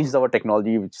changed our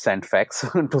technology, which sent fax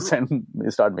to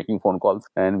start making phone calls,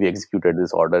 and we executed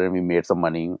this order, and we made some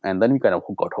money, and then we kind of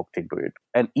got hooked into it.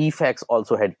 And eFax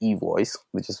also had eVoice,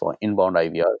 which is for inbound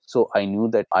IVR. So I knew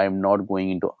that I am not going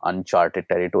into uncharted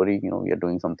territory. We are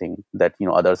doing something that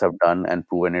others have done and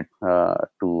proven it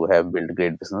to have built a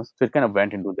great business. So it kind of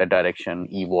went into that direction,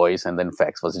 eVoice, and then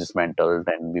fax was dismantled,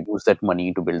 and we used that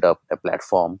money to build up a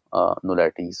platform,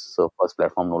 Knowlarity. So first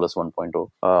platform, Knowless 1.0.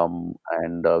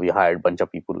 And we hired a bunch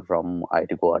of people from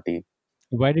IIT Guwahati.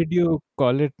 Why did you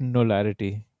call it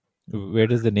Knowlarity? Where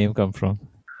does the name come from?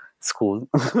 School.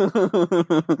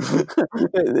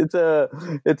 it's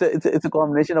a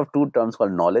combination of two terms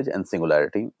called knowledge and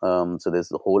singularity. So there's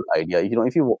the whole idea.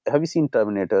 If you have you seen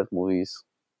Terminator movies?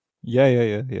 Yeah.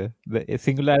 The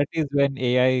singularity is when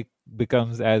AI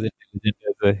becomes as intelligent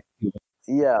as a human.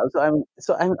 Yeah,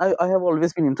 I have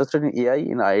always been interested in AI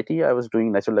in IIT. I was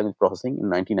doing natural language processing in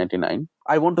 1999.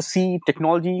 I want to see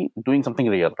technology doing something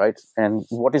real, right? And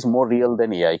what is more real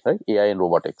than AI, right? AI and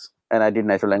robotics. And I did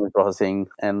natural language processing,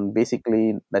 and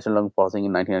basically natural language processing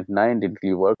in 1999 didn't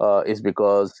really work. Is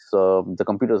because the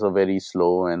computers are very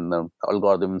slow and the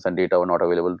algorithms and data were not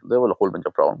available. There were a whole bunch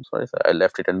of problems, right? So I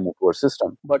left it and moved to a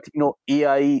system. But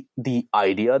AI, the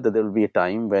idea that there will be a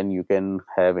time when you can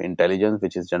have intelligence,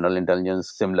 which is general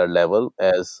intelligence, similar level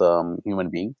as human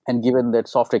being, and given that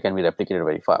software can be replicated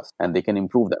very fast and they can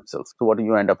improve themselves. So what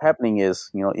you end up happening is,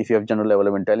 if you have general level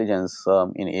of intelligence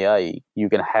in AI, you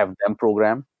can have them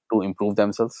program to improve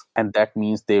themselves, and that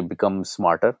means they become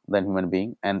smarter than human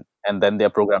being, and then they're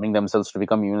programming themselves to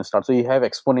become even smart. So you have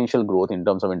exponential growth in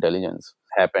terms of intelligence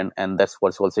happen, and that's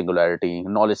what's called singularity,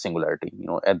 knowledge singularity.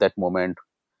 At that moment,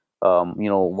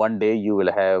 one day you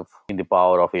will have in the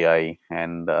power of AI,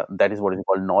 and that is what is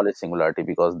called knowledge singularity,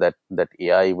 because that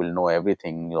AI will know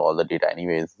everything, all the data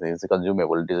anyways. It's a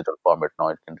consumable digital format now.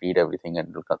 It can read everything and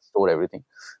it can store everything,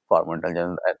 far more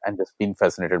intelligent, and just been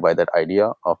fascinated by that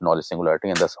idea of knowledge singularity,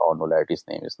 and that's how Knowlarity's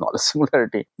name is knowledge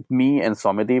singularity. Me and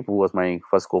Swamedeep, who was my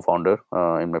first co-founder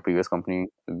in my previous company,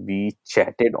 we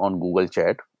chatted on Google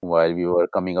Chat while we were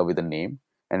coming up with a name.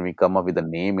 And we come up with a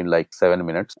name in like 7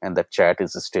 minutes, and that chat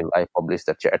is still, I published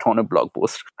that chat on a blog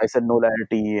post. I said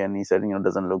Knowlarity, and he said,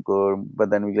 doesn't look good.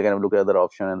 But then we kind of look at other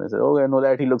option, and they said, okay,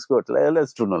 Knowlarity looks good.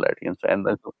 Let's do Knowlarity. And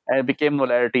it became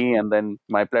Knowlarity, and then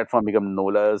my platform became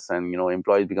Knowlers, and,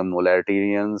 employees become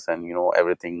Knowlaritarians, and,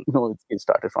 everything, it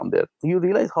started from there. You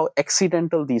realize how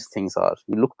accidental these things are.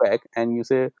 You look back and you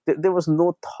say, there was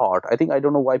no thought. I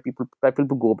don't know why people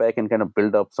go back and kind of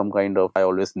build up some kind of, I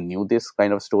always knew this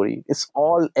kind of story. It's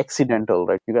all accidental,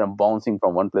 right? You're kind of bouncing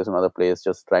from one place to another place,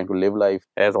 just trying to live life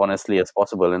as honestly as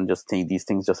possible, and just think these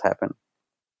things just happen.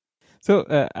 So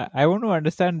I want to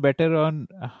understand better on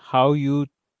how you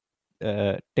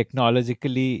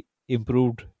technologically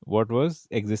improved what was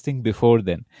existing before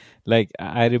then. Like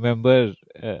I remember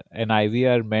an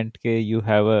IVR meant you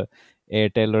have a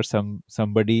Airtel or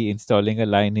somebody installing a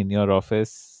line in your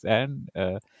office, and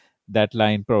that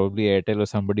line probably Airtel or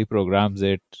somebody programs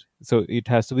it, so it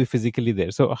has to be physically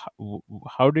there. So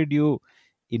how did you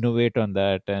innovate on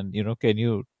that? And, can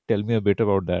you tell me a bit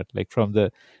about that? Like from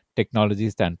the technology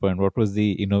standpoint, what was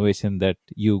the innovation that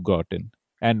you got in?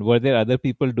 And were there other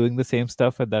people doing the same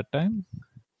stuff at that time?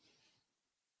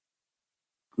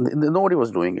 Nobody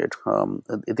was doing it.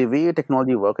 The way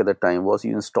technology worked at that time was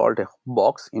you installed a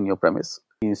box in your premise,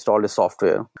 you installed a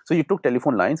software. So you took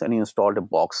telephone lines and you installed a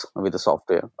box with the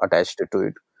software, attached it to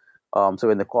it. So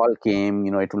when the call came,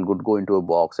 it will go into a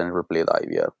box and it will play the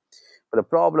IVR. But the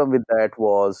problem with that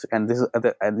was, and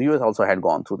the US also had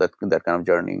gone through that kind of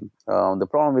journey. The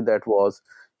problem with that was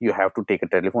you have to take a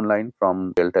telephone line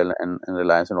from Teltel and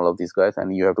Reliance and all of these guys,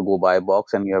 and you have to go buy a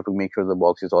box, and you have to make sure the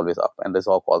box is always up, and that's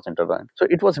all call center line. So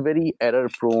it was very error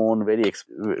prone,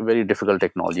 very difficult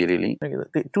technology, really.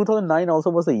 2009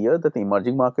 also was the year that the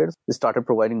emerging markets started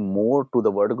providing more to the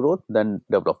world growth than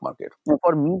developed markets. And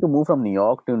for me to move from New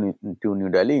York to New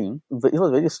Delhi, it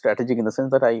was very strategic in the sense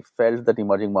that I felt that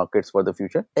emerging markets were the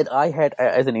future. And I had,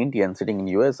 as an Indian sitting in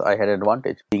US, I had an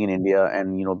advantage being in India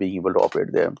and being able to operate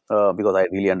there because I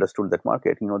really understood that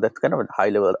market. That's kind of a high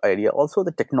level idea. Also,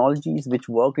 the technologies which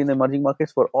worked in the emerging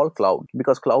markets were all cloud,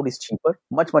 because cloud is cheaper,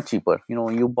 much cheaper.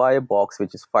 You buy a box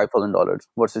which is $5,000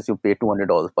 versus you pay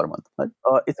 $200 per month. Right?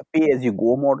 It's a pay as you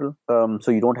go model.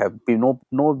 So you don't have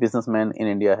no businessman in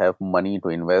India have money to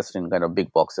invest in kind of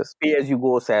big boxes. Pay as you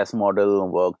go SaaS model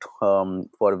worked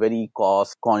for very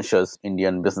cost conscious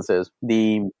Indian businesses.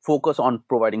 The focus on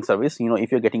providing service.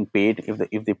 If you're getting paid,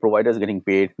 if the provider is getting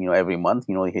paid, every month,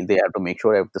 they have to make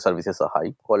sure the services are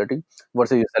high quality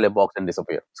versus you sell a box and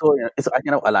disappear. So it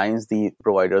kind of aligns the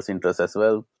provider's interest as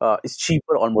well. It's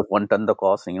cheaper, almost one ton the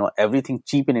cost. Everything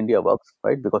cheap in India works,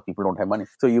 right? Because people don't have money.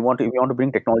 So if you want to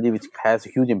bring technology which has a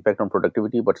huge impact on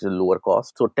productivity but is a lower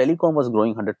cost. So telecom was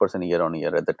growing 100% year on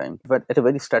year at the time. But at a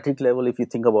very static level, if you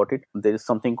think about it, there is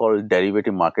something called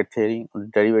derivative market theory.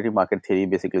 Derivative market theory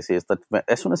basically says that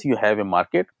as soon as you have a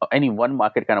market, any one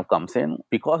market kind of comes in.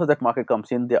 Because of that market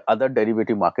comes in, there are other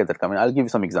derivative markets that come in. I'll give you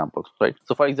some examples, right?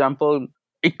 So for example,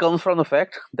 it comes from the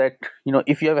fact that,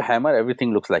 if you have a hammer,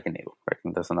 everything looks like a nail,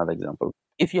 right? That's another example.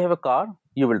 If you have a car,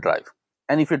 you will drive.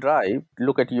 And if you drive,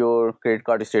 look at your credit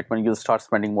card statement, you'll start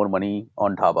spending more money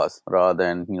on dhabas rather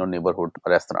than, neighborhood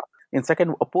restaurant. In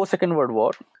post-Second World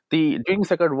War, during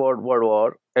Second World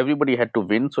War, everybody had to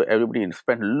win, so everybody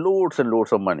spent loads and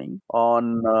loads of money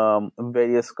on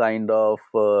various kind of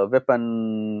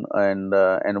weapon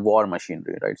and war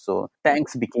machinery, right? So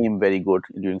tanks became very good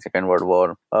during Second World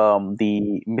War.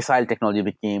 The missile technology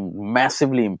became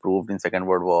massively improved in Second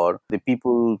World War. The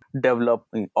people developed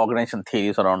organization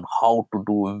theories around how to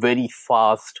do very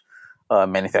fast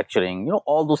manufacturing,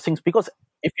 all those things, because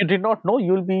if you did not know,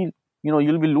 you'll be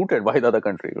looted by the other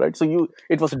country, right? So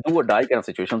it was a do or die kind of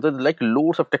situation. So like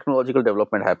loads of technological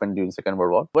development happened during Second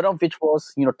World War, one of which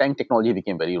was, tank technology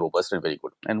became very robust and very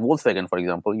good. And Volkswagen, for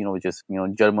example, which is,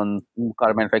 German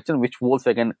car manufacturer, which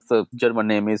Volkswagen, the German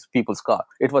name is People's Car.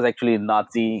 It was actually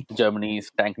Nazi Germany's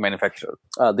tank manufacturer.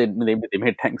 They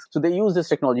made tanks. So they used this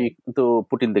technology to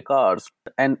put in the cars,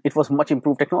 and it was much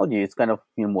improved technology. It's kind of,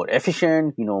 more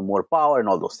efficient, more power and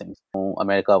all those things.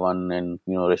 America won and,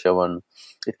 Russia won.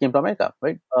 It came to America,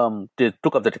 right? They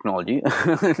took up the technology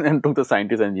and took the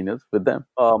scientists and engineers with them.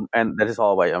 And that is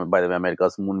how, by the way,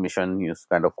 America's moon mission used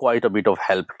kind of quite a bit of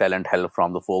talent help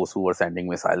from the folks who were sending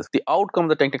missiles. The outcome of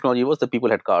the tank technology was that people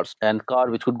had cars, and car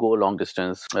which could go a long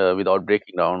distance without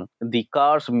breaking down. The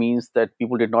cars means that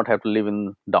people did not have to live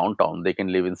in downtown. They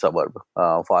can live in suburb,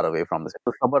 far away from the city.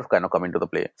 So suburb kind of come into the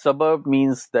play. Suburb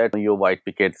means that your white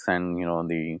pickets and,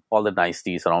 all the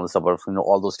niceties around the suburbs,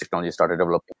 all those technologies started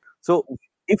developing. So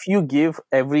if you give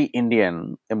every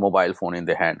Indian a mobile phone in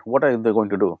their hand, what are they going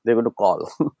to do? They're going to call.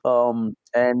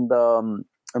 And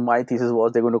my thesis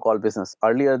was they're going to call business.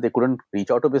 Earlier, they couldn't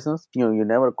reach out to business. You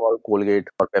never call Colgate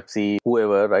or Pepsi,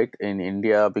 whoever, right, in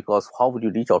India, because how would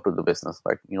you reach out to the business,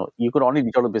 right? You could only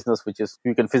reach out to business which is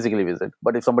you can physically visit.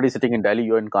 But if somebody's sitting in Delhi,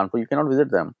 you're in Kanpur, you cannot visit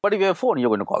them. But if you have a phone, you're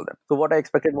going to call them. So what I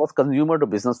expected was consumer to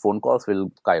business phone calls will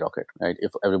skyrocket, right?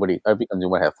 If every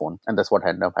consumer have phone, and that's what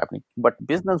ended up happening. But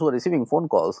business were receiving phone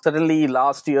calls. Suddenly,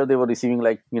 last year they were receiving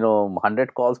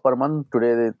 100 calls per month.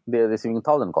 Today they're receiving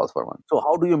 1,000 calls per month. So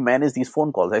how do you manage these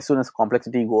phone calls? As soon as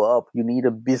complexity go up, you need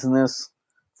a business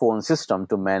phone system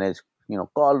to manage,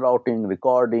 call routing,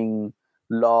 recording,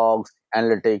 logs,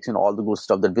 analytics, and all the good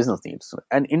stuff that business needs.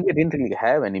 And India didn't really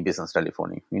have any business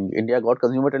telephony. India got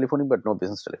consumer telephony, but no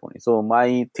business telephony. So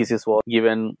my thesis was,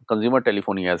 given consumer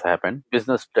telephony has happened,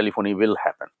 business telephony will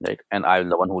happen, right? And I'm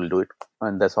the one who will do it.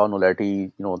 And that's how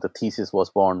Knowlarity, the thesis was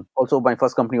born. Also, my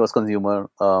first company was consumer,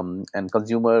 and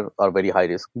consumer are very high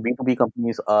risk. B2B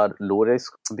companies are low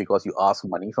risk because you ask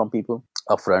money from people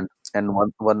upfront. And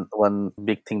one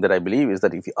big thing that I believe is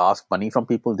that if you ask money from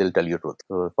people, they'll tell you truth.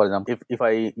 So, for example, if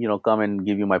I come and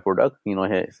give you my product,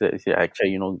 hey, say,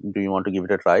 actually, do you want to give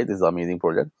it a try? This is an amazing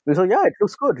project. So yeah, it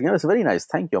looks good. It's very nice.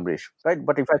 Thank you, Ambarish. Right?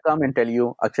 But if I come and tell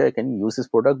you, Akshay, can you use this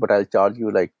product? But I'll charge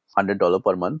you like $100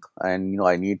 per month, and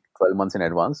I need 12 months in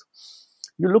advance.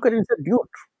 You look at it and say,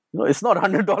 dude, it's not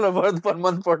 $100 worth per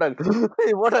month product.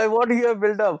 Hey, what you have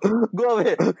built up? Go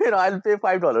away. I'll pay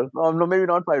 $5. No, maybe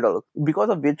not $5. Because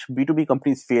of which B2B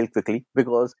companies fail quickly,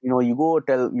 because you go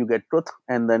you get truth,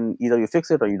 and then either you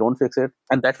fix it or you don't fix it,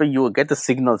 and that way you get the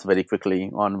signals very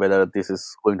quickly on whether this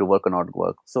is going to work or not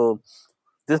work. So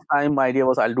this time my idea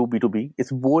was I'll do B2B.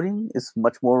 It's boring. It's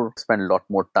much more, spend a lot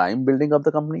more time building up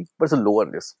the company, but it's a lower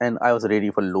risk. And I was ready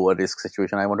for lower risk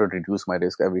situation. I wanted to reduce my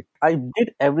risk. I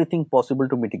did everything possible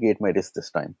to mitigate my risk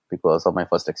this time because of my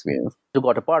first experience. You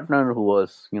got a partner who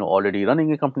was, already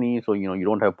running a company. So, you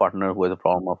don't have a partner who has a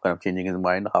problem of kind of changing his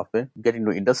mind halfway. Get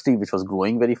into industry, which was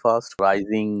growing very fast.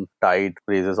 Rising tide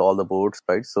raises all the boats,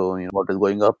 right? So, what is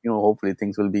going up, hopefully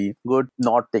things will be good.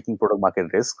 Not taking product market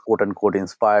risk, quote unquote,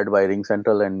 inspired by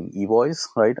RingCentral and eVoice,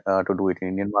 right, to do it in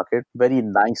Indian market. Very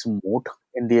nice moat.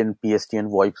 Indian PST and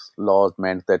VoIP laws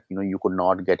meant that you could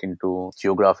not get into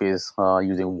geographies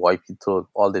using VoIP. So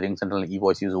all the RingCentral and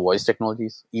eVoice use voice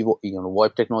technologies,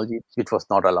 VoIP technology, which was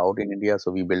not allowed in India.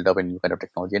 So we built up a new kind of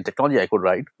technology. And technology I could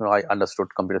write. I understood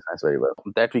computer science very well.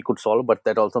 That we could solve, but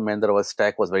that also meant that our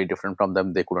stack was very different from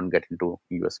them. They couldn't get into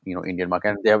US, Indian market.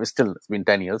 And they have still, it's been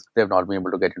 10 years, they have not been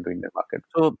able to get into Indian market.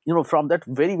 So, from that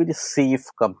very, very safe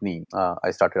company, I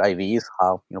raised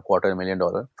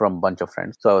 $250,000 from a bunch of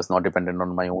friends. So I was not dependent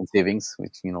on my own savings,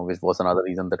 which was another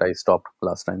reason that I stopped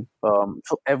last time.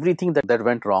 So everything that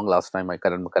went wrong last time, I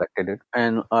corrected it,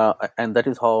 and that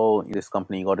is how this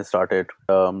company got started.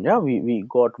 We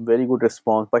got very good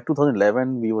response. By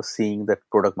 2011, we were seeing that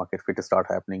product market fit start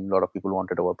happening. A lot of people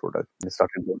wanted our product. It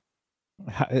started going.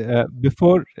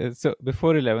 Before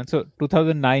 11, so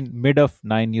 2009, mid of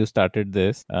 9 you started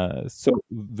this. So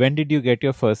when did you get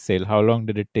your first sale? How long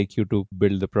did it take you to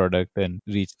build the product and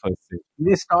reach first sale?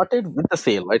 We started with the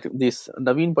sale, right? This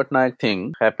Naveen Patnaik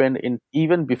thing happened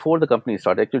even before the company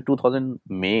started, actually 2000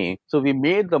 May. So we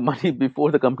made the money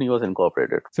before the company was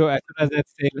incorporated. So as soon as that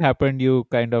sale happened, you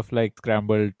kind of like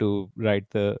scrambled to write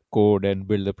the code and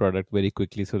build the product very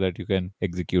quickly so that you can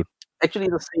execute. Actually,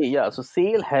 so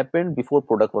sale happened before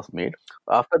product was made.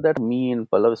 After that, me and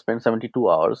Pallav spent 72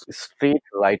 hours straight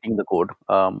writing the code.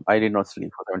 I did not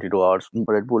sleep for 72 hours.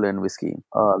 Red Bull and whiskey,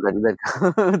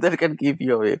 that can keep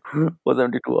you awake for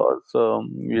 72 hours. So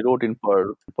we wrote in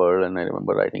Perl, and I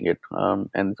remember writing it.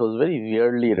 And it was very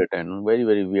weirdly written, very,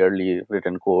 very weirdly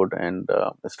written code and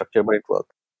structure, but it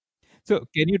worked. So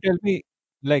can you tell me,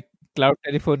 like, cloud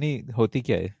telephony होती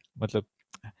क्या है? मतलब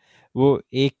वो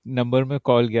एक number में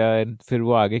call गया and फिर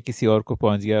वो आगे किसी और को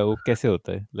पहुंच गया, वो कैसे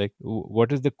होता है? Like,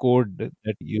 what is the code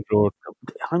that you wrote?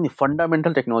 I mean, the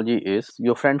fundamental technology is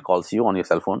your friend calls you on your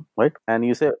cell phone, right? And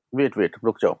you say, wait,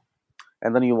 ruk jao.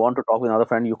 And then you want to talk with another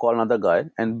friend, you call another guy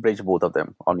and bridge both of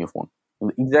them on your phone.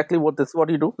 Exactly this is what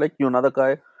you do. Like, you another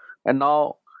guy, and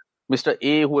now Mr.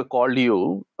 A who called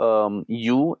you,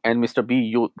 you and Mr.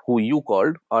 B who you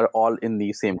called are all in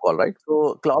the same call, right?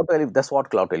 So that's what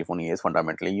cloud telephony is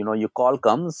fundamentally. Your call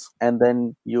comes and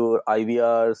then your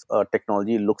IVR's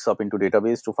technology looks up into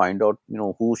database to find out,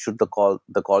 who should the call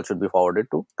should be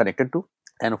connected to.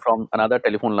 And from another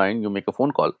telephone line, you make a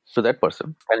phone call to that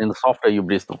person. And in the software, you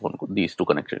bridge these two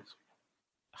connections.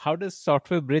 How does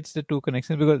software bridge the two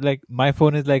connections? Because like my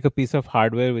phone is like a piece of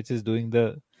hardware which is doing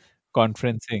the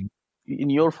conferencing.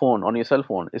 In your phone, on your cell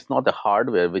phone, it's not the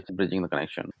hardware which is bridging the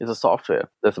connection. It's a software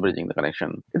that's bridging the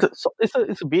connection.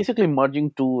 It's basically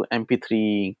merging two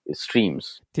MP3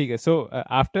 streams. Okay, so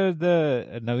after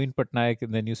the Naveen Patnaik,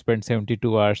 and then you spent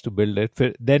 72 hours to build it.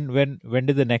 Then when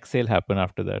did the next sale happen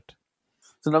after that?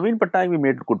 So Naveen Patnaik, we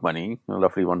made good money,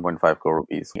 roughly 1.5 crore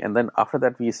rupees. And then after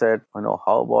that, we said,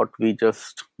 how about we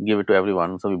just give it to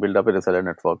everyone? So we built up a reseller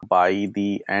network. By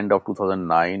the end of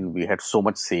 2009, we had so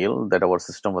much sale that our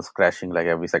system was crashing like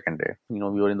every second day. We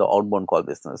were in the outbound call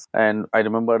business. And I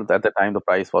remember that at the time, the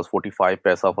price was 45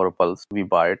 paisa for a pulse. We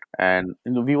buy it. And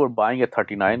we were buying at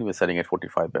 39, we were selling at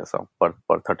 45 paisa per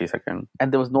 30 seconds.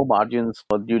 And there was no margins.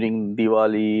 During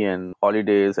Diwali and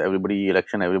holidays,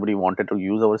 election, everybody wanted to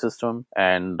use our system.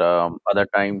 And other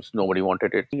times, nobody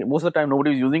wanted it. Most of the time,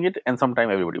 nobody was using it, and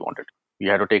sometimes everybody wanted it. We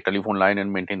had to take telephone line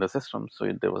and maintain the system, so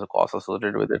there was a cost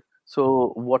associated with it.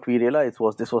 So what we realized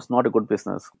was this was not a good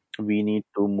business. We need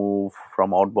to move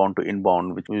from outbound to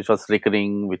inbound, which was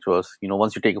recurring, which was,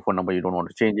 once you take a phone number, you don't want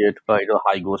to change it. Right, a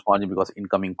high gross margin because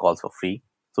incoming calls are free.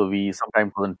 So we sometime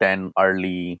 2010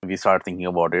 early we started thinking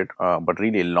about it, but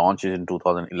really launch is in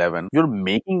 2011. We were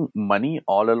making money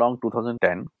all along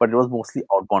 2010, but it was mostly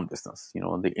outbound business.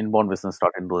 The inbound business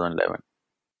started in 2011.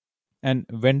 And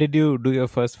when did you do your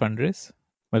first fundraise?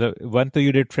 Well, one,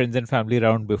 you did friends and family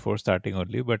round before starting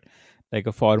only, but like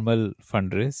a formal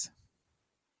fundraise.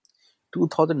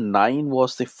 2009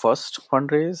 was the first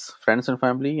fundraise, friends and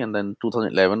family, and then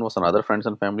 2011 was another friends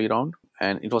and family round,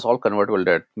 and it was all convertible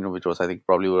debt, which was, I think,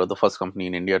 probably one of the first company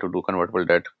in India to do convertible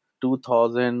debt.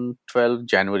 2012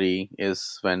 January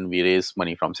is when we raised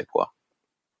money from Sequoia.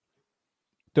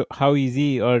 So how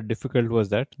easy or difficult was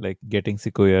that, like getting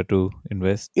Sequoia to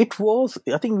invest? It was,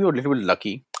 I think we were a little bit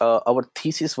lucky. Our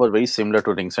thesis was very similar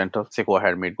to Ring Center. Sequoia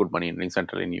had made good money in Ring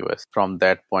Center in US. From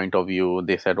that point of view,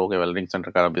 they said, okay, well, Ring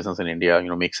Center kind of business in India,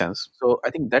 makes sense. So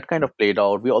I think that kind of played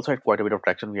out. We also had quite a bit of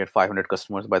traction. We had 500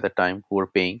 customers by that time who were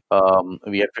paying.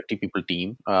 We had 50 people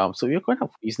team. So we were kind of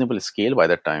reasonable scale by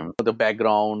that time. So the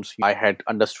backgrounds, I had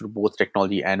understood both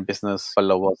technology and business.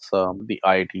 Palla was the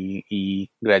IIT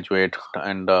graduate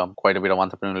and quite a bit of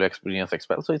entrepreneurial experience as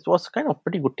well. So it was kind of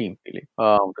pretty good team, really,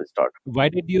 to start. Why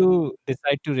did you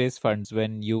decide to raise funds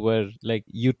when you were like,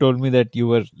 you told me that you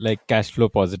were like cash flow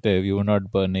positive, you were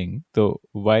not burning. So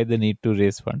why the need to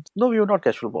raise funds? No, we were not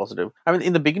cash flow positive. I mean,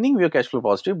 in the beginning we were cash flow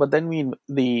positive, but then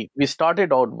we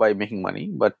started out by making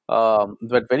money, but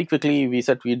very quickly we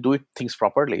said we do things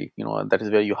properly. That is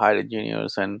where you hire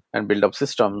engineers and build up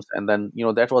systems, and then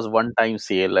that was one time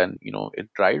sale, and it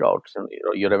dried out. So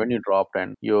your revenue dropped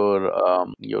and your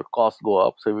costs go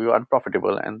up, so we were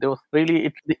unprofitable. And there was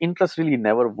really the interest really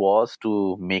never was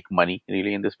to make money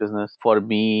really in this business. For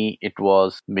me, it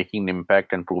was making an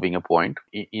impact and proving a point.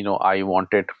 I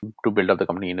wanted to build up the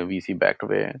company in a VC backed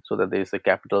way so that there is a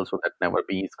capital, so that never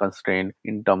be constrained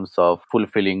in terms of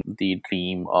fulfilling the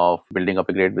dream of building up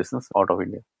a great business out of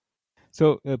India.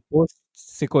 So post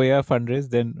Sequoia fundraise,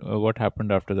 then what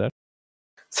happened after that?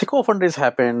 Sequoia fundraise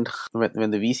happened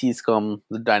when the VCs come,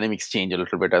 the dynamics change a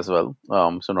little bit as well.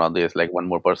 So now there's like one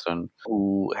more person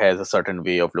who has a certain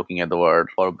way of looking at the world,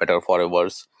 for better or for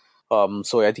worse.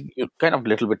 So I think you kind of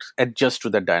little bit adjust to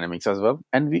that dynamics as well.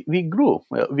 And we grew.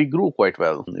 We grew quite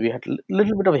well. We had a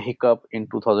little bit of a hiccup in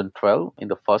 2012 in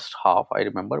the first half, I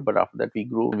remember. But after that, we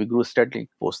grew. We grew steadily.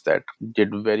 Post that, did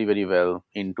very, very well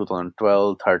in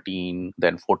 2012, 13,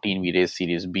 then 14. We raised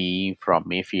Series B from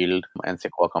Mayfield and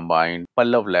Sequoia combined.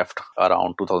 Pallav left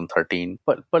around 2013.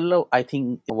 But Pallav, I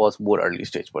think, was more early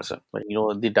stage person. But,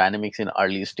 the dynamics in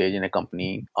early stage in a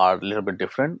company are a little bit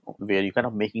different, where you're kind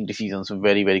of making decisions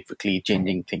very, very quickly,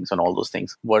 changing things and all those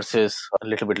things, versus a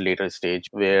little bit later stage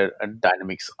where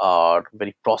dynamics are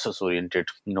very process oriented,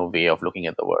 way of looking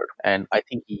at the world. And I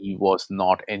think he was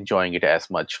not enjoying it as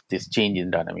much, this change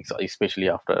in dynamics, especially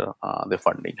after the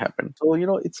funding happened. So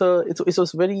it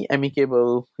was very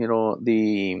amicable.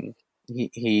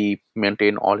 He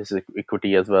maintained all his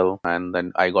equity as well, and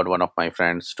then I got one of my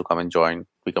friends to come and join,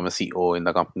 become a CEO in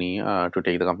the company, to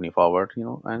take the company forward.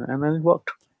 And then it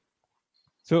worked.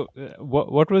 So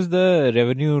what was the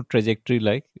revenue trajectory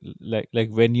like? Like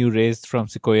when you raised from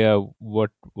Sequoia,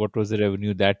 what was the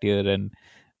revenue that year, and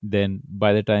then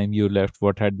by the time you left,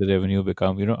 what had the revenue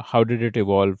become? How did it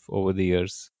evolve over the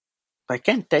years? I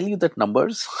can't tell you that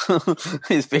numbers,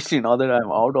 especially now that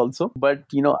I'm out also. But,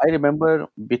 I remember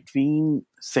between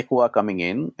Sequoia coming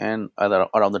in and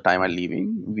around the time I'm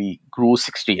leaving, we grew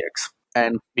 60x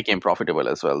and became profitable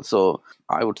as well. So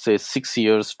I would say 6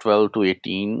 years, 12 to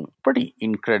 18, pretty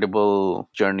incredible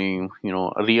journey,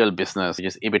 a real business, which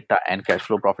is EBITDA and cash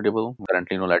flow profitable.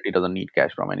 Currently, Knowlarity doesn't need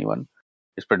cash from anyone.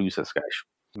 It produces cash.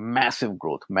 Massive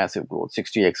growth.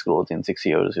 60x growth in 6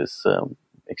 years is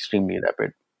extremely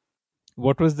rapid.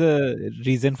 What was the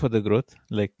reason for the growth?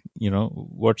 Like,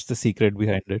 what's the secret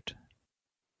behind it?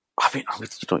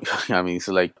 It's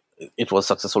like it was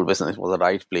successful business. It was the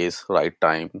right place, right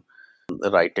time,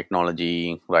 the right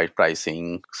technology, right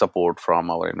pricing, support from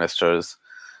our investors,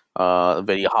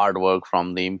 very hard work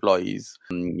from the employees.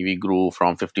 We grew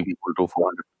from 50 people to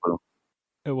 400 people.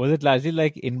 Was it largely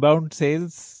like inbound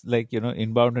sales, like,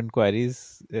 inbound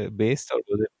inquiries based, or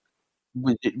was it?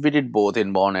 We did both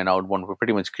inbound and outbound. We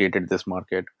pretty much created this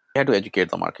market. We had to educate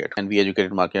the market, and we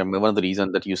educated market. I mean, one of the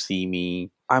reasons that you see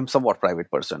me, I'm somewhat private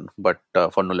person, but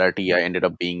for Knowlarity, I ended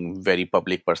up being very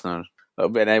public person.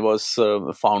 When I was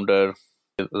founder,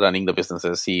 running the business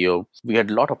as CEO, we had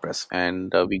a lot of press,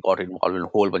 and we got involved in a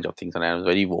whole bunch of things, and I was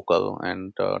very vocal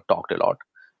and talked a lot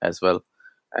as well.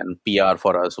 And PR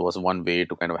for us was one way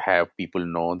to kind of have people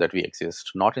know that we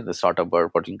exist, not in the startup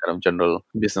world, but in kind of general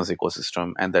business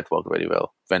ecosystem. And that worked very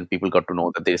well. When people got to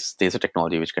know that there's a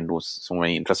technology which can do so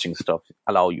many interesting stuff,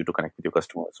 allow you to connect with your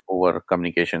customers over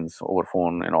communications, over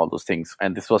phone and all those things.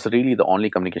 And this was really the only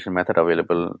communication method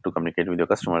available to communicate with your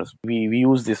customers. We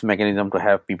use this mechanism to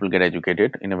have people get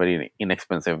educated in a very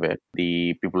inexpensive way.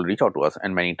 The people reach out to us,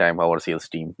 and many times our sales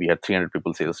team, we had 300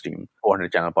 people sales team,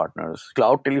 400 channel partners.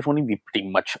 Cloud telephony, we pretty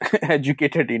much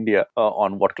educated India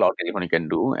on what cloud telephony can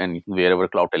do and wherever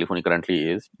cloud telephony currently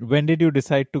is. When did you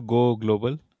decide to go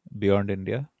global beyond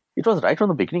India? It was right from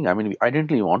the beginning. I mean, I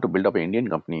didn't really want to build up an Indian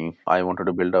company. I wanted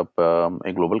to build up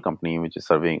a global company which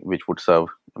would serve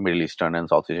Middle Eastern and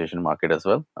Southeast Asian market as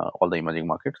well, all the emerging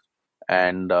markets.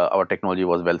 And our technology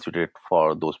was well suited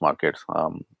for those markets.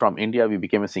 From India, we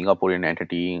became a Singaporean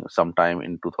entity sometime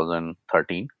in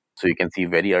 2013. So you can see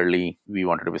very early we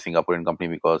wanted to be a Singaporean company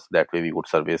because that way we would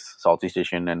service Southeast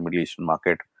Asian and Middle Eastern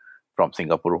market from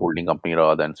Singapore holding company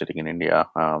rather than sitting in India,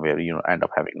 where you end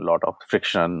up having a lot of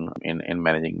friction in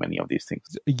managing many of these things.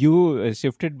 You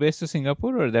shifted base to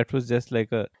Singapore, or that was just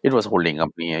like a... It was holding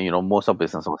company. Most of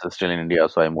business was still in India,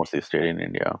 so I mostly stayed in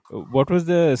India. What was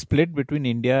the split between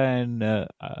India and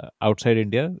outside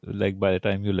India? Like by the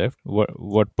time you left,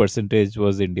 what percentage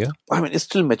was India? I mean,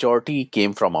 still majority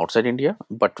came from outside India,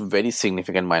 but very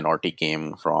significant minority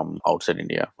came from outside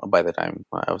India by the time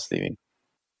I was leaving.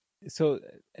 So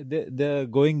the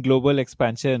going global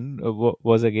expansion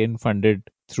was again funded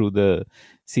through the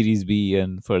Series B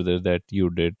and further that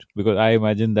you did, because I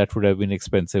imagine that would have been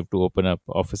expensive to open up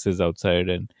offices outside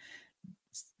and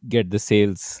get the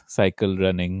sales cycle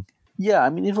running. Yeah,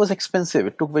 I mean, it was expensive.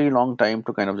 It took very long time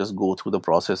to kind of just go through the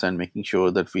process and making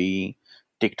sure that we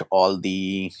ticked all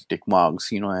the tick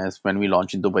marks, as when we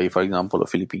launched in Dubai, for example, or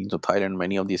Philippines or Thailand,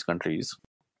 many of these countries.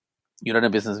 You run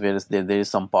a business where there is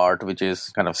some part which is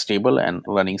kind of stable and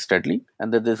running steadily,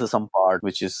 and then there's some part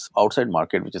which is outside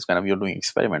market, which is kind of you're doing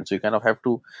experiments. So you kind of have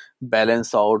to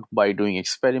balance out by doing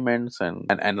experiments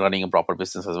and running a proper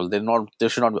business as well. There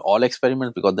should not be all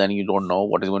experiments, because then you don't know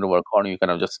what is going to work on. You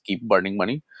kind of just keep burning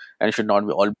money, and it should not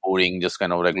be all boring, just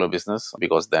kind of regular business,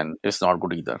 because then it's not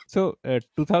good either. So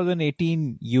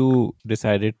 2018, you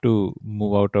decided to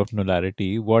move out of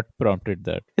Knowlarity. What prompted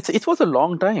that? It was a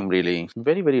long time, really,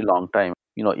 very, very long time.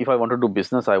 If I wanted to do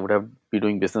business, I would have been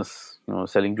doing business,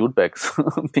 selling jute bags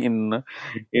in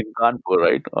Kanpur,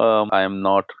 right? I am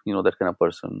not, that kind of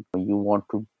person. You want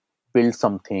to build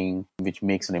something which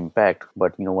makes an impact,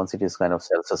 but once it is kind of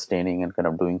self-sustaining and kind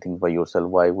of doing things by yourself,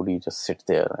 why would you just sit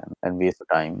there and waste the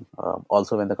time?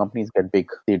 Also, when the companies get big,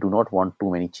 they do not want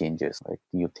too many changes, right?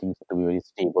 You think to be very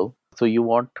stable, so you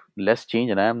want less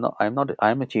change. And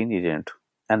I'm a change agent.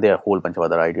 And there are a whole bunch of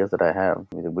other ideas that I have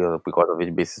because of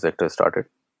which basis sector started.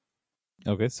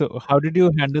 Okay, so how did you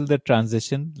handle the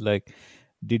transition? Like,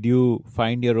 did you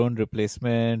find your own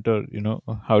replacement, or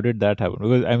how did that happen?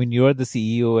 Because I mean, you are the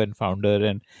CEO and founder,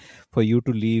 and for you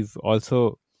to leave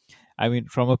also, I mean,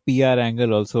 from a PR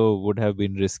angle also would have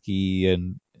been risky,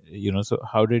 and so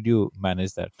how did you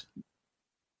manage that?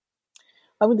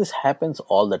 I mean, this happens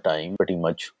all the time, pretty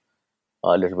much.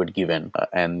 A little bit given,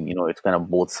 and it's kind of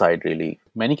both side, really.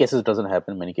 Many cases it doesn't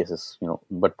happen, many cases,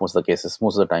 but most of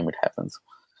the time it happens.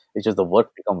 It's just the work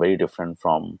become very different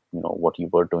from what you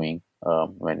were doing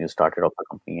when you started off the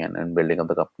company and building up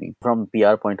the company. From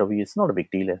PR point of view, it's not a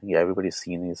big deal. I think everybody's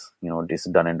seen is this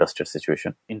done and dusted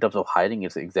situation. In terms of hiring,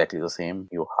 it's exactly the same.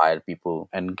 You hire people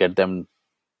and get them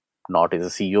not as a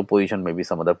CEO position, maybe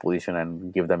some other position,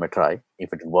 and give them a try.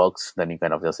 If it works, then you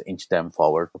kind of just inch them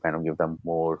forward to kind of give them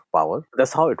more power.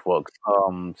 That's how it works.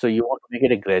 So you want to make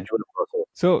it a gradual process.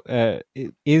 So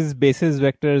is Basis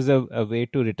Vectors a way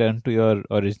to return to your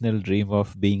original dream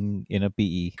of being in a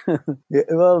PE? Yeah,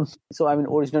 well, so I mean,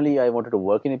 originally I wanted to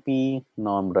work in a PE.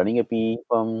 Now I'm running a PE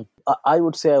firm. I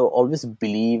would say I always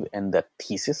believe in that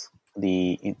thesis.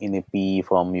 In a PE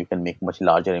firm, you can make much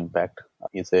larger impact.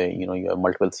 It's you have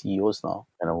multiple CEOs now,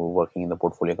 working in the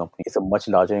portfolio company. It's a much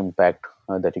larger impact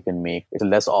that you can make. It's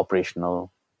less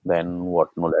operational than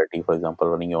what Knowlarity, for example,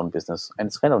 running your own business, and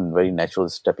it's kind of a very natural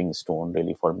stepping stone,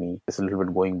 really, for me. It's a little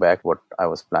bit going back what I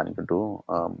was planning to do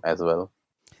as well.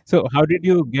 So how did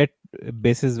you get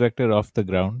Basis Vector off the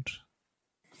ground?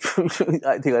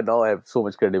 I think now I have so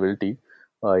much credibility.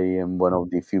 I am one of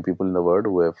the few people in the world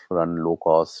who have run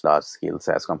low-cost, large-scale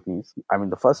SaaS companies. I mean,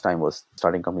 the first time was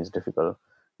starting companies difficult.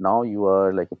 Now you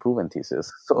are like a proven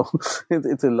thesis. So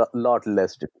it's a lot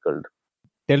less difficult.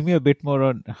 Tell me a bit more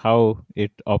on how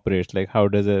it operates. Like, how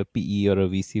does a PE or a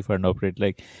VC fund operate?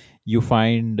 Like, you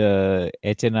find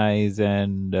HNIs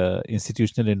and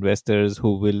institutional investors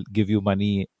who will give you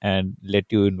money and let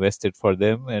you invest it for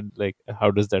them, and like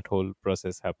how does that whole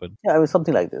process happen? Yeah, it was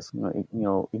something like this.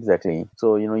 Exactly.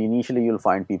 So, initially you'll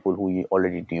find people who you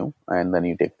already knew, and then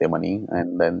you take their money,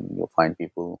 and then you'll find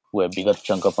people who have bigger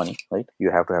chunk of money, right?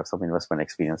 You have to have some investment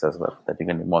experience as well that you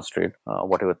can demonstrate.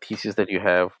 Whatever thesis that you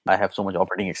have, I have so much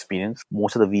operating experience.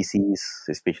 Most of the VCs,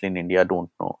 especially in India, don't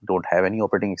have any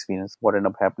operating experience. What end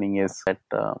up happening is that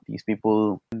these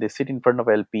people, they sit in front of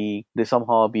LP, they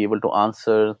somehow be able to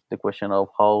answer the question of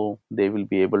how they will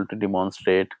be able to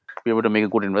demonstrate, be able to make a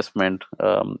good investment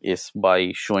is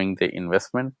by showing the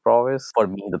investment prowess. For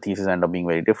me, the thesis end up being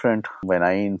very different. When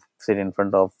I sit in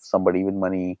front of somebody with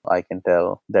money, I can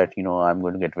tell that, I'm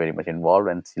going to get very much involved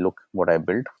and see, look what I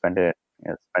built, spend a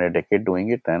decade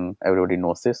doing it, and everybody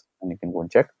knows this, and you can go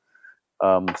and check.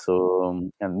 And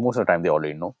most of the time they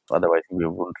already know. Otherwise, we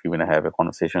wouldn't even have a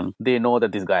conversation. They know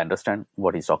that this guy understands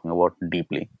what he's talking about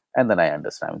deeply, and then I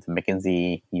understand.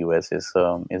 McKinsey US is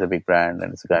a big brand,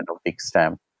 and it's a kind of big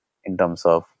stamp in terms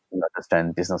of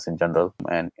understand business in general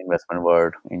and investment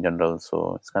world in general.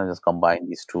 So it's kind of just combine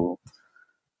these two,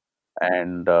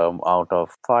 and out of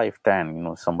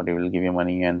 5-10, somebody will give you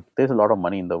money, and there's a lot of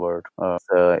money in the world.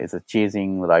 It's a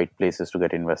chasing the right places to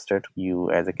get invested.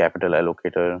 You as a capital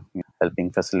allocator,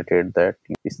 helping facilitate that.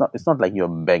 It's not like you're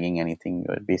begging anything.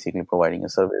 You're basically providing a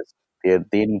service. They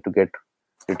need to get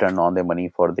return on their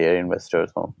money for their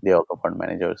investors. So they are also fund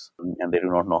managers, and they do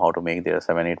not know how to make their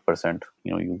 7-8%.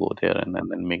 You go there and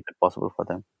then make it possible for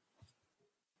them.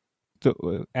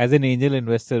 So, as an angel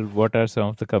investor, what are some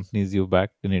of the companies you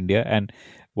backed in India, and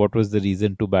what was the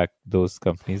reason to back those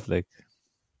companies? Like,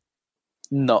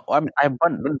 No, I mean I've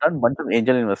done a bunch of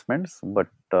angel investments, but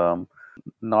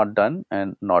not done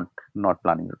and not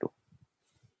planning to do.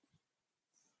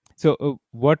 so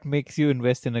what makes you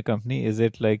invest in a company? Is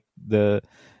it like the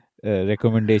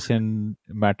recommendation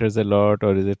matters a lot,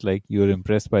 or is it like you're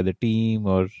impressed by the team,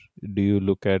 or do you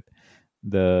look at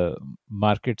the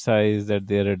market size that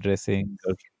they're addressing?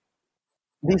 Or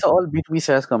These are all B2B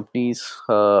SaaS companies.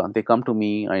 They come to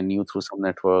me. I knew through some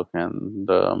network, and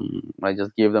I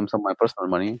just gave them some of my personal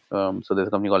money. So there's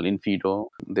a company called Infido.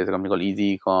 There's a company called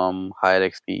EasyCom,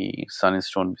 HireXP,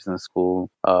 Sunstone Business School.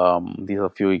 These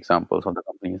are a few examples of the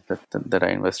companies that I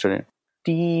invested in.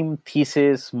 Team,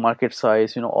 thesis, market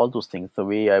size, all those things. The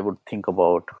way I would think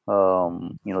about,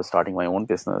 starting my own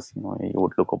business, you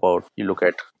look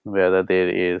at whether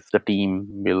the team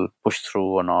will push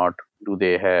through or not. Do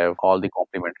they have all the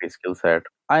complementary skill set?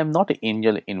 I am not an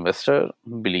angel investor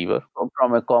believer.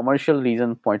 From a commercial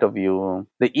reason point of view,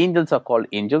 the angels are called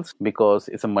angels because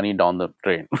it's a money down the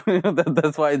drain.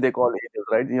 That's why they call angels,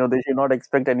 right? They should not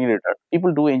expect any return.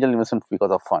 People do angel investment because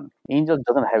of fun. Angel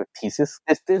doesn't have a thesis.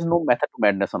 There's no method to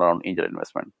madness around angel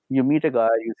investment. You meet a guy,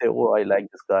 you say, oh, I like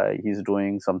this guy. He's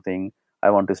doing something. I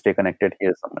want to stay connected.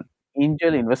 Here's someone.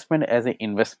 Angel investment as an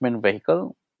investment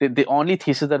vehicle, the only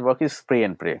thesis that works is spray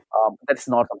and pray. That's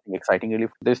not something exciting, really.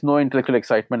 There's no intellectual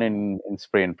excitement in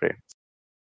spray and pray.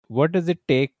 what does it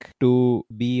take to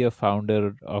be a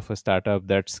founder of a startup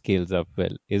that scales up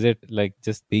well? Is it like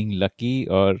just being lucky,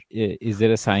 or is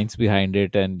there a science behind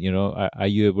it? And, are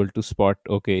you able to spot,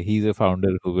 okay, he's a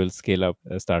founder who will scale up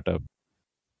a startup?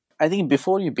 I think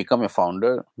before you become a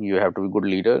founder, you have to be a good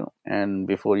leader. And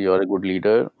before you are a good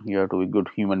leader, you have to be a good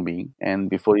human being. And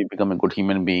before you become a good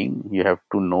human being, you have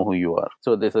to know who you are.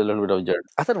 So there's a little bit of journey.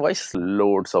 Otherwise,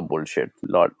 loads of bullshit,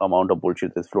 lot amount of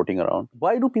bullshit is floating around.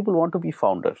 Why do people want to be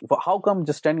founders? How come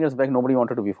just 10 years back, nobody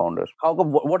wanted to be founders? How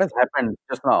come, what has happened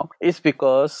just now? It's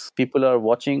because people are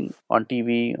watching on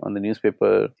TV, on the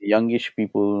newspaper, youngish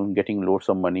people getting loads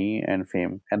of money and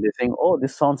fame. And they're saying, oh,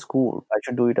 this sounds cool. I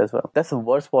should do it as well. That's the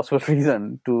worst possible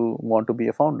reason to want to be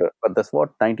a founder, but that's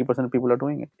what 90% of people are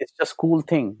doing. It's just cool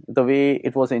thing. The way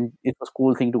it was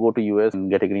cool thing to go to US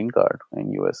and get a green card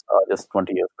in US just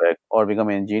 20 years back, or become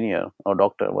an engineer or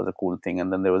doctor was a cool thing,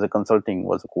 and then there was a consulting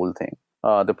was a cool thing.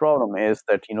 The problem is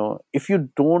that if you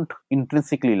don't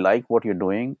intrinsically like what you're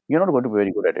doing, you're not going to be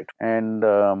very good at it. And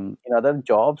in other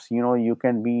jobs, you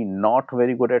can be not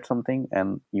very good at something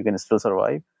and you can still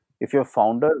survive. If you're a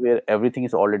founder where everything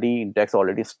is already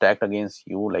stacked against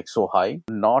you, like so high,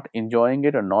 not enjoying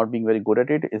it or not being very good at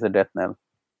it is a death knell.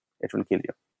 It will kill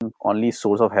you. only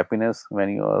source of happiness when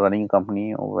you're running a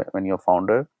company or when you're a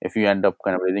founder. If you end up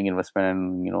kind of raising investment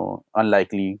and,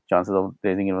 unlikely chances of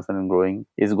raising investment and growing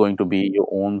is going to be your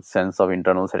own sense of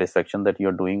internal satisfaction that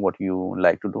you're doing what you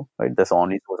like to do, right? That's the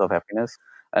only source of happiness.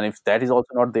 And if that is also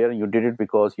not there, you did it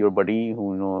because your buddy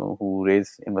who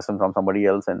raised investment from somebody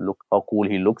else and look how cool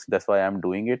he looks, that's why I'm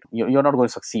doing it. You're not going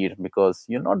to succeed because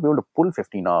you'll not be able to pull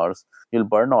 15 hours. You'll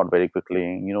burn out very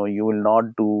quickly. You will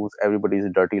not do everybody's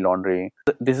dirty laundry.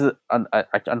 This is,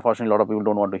 unfortunately, a lot of people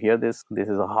don't want to hear this. This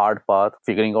is a hard path,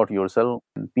 figuring out yourself.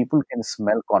 And people can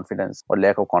smell confidence or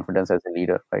lack of confidence as a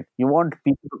leader, right? You want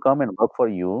people to come and work for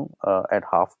you at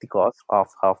half the cost,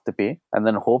 half the pay, and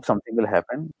then hope something will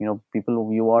happen. People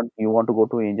you want to go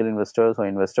to angel investors or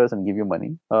investors and give you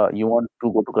money. You want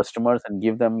to go to customers and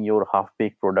give them your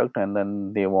half-baked product, and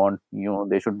then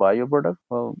they should buy your product.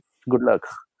 Well, good luck.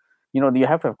 You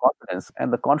have to have confidence,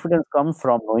 and the confidence comes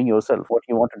from knowing yourself, what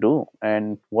you want to do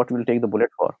and what you will take the bullet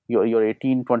for. You're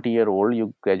 18, 20-year-old,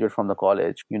 you graduate from the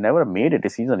college, you never made a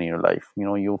decision in your life.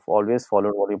 You've always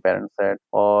followed what your parents said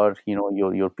or,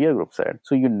 your peer group said.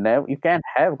 So you can't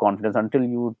have confidence until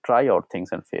you try out things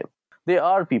and fail. There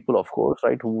are people, of course,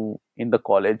 right, who in the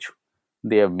college,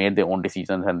 they have made their own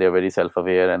decisions and they're very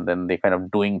self-aware, and then they kind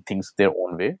of doing things their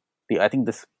own way. I think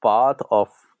this path of,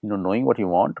 knowing what you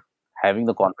want, having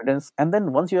the confidence, and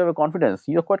then once you have a confidence,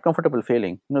 you're quite comfortable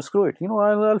failing. Screw it.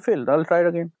 I'll fail. I'll try it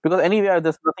again. Because anyway,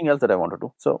 there's nothing else that I want to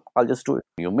do. So I'll just do it.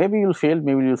 Maybe you'll fail,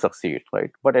 maybe you'll succeed, right?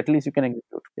 But at least you can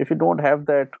execute. If you don't have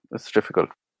that, it's difficult.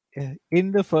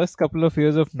 In the first couple of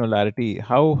years of Knowlarity,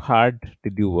 how hard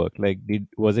did you work?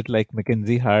 Was it like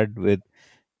McKinsey hard with,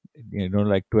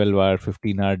 like 12-hour,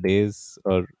 15-hour days,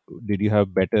 or did you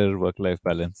have better work-life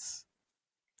balance?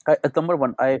 Number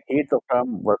one, I hate the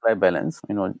term work-life balance,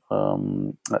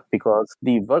 because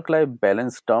the work-life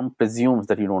balance term presumes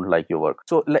that you don't like your work.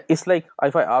 So it's like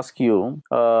if I ask you,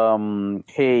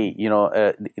 hey,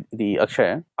 the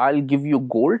Akshay, I'll give you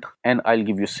gold and I'll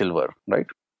give you silver, right?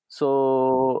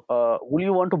 So will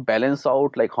you want to balance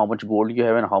out like how much gold you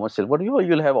have and how much silver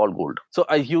you'll have all gold? So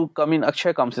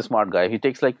Akshay comes a smart guy. He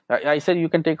takes I said you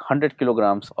can take 100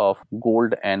 kilograms of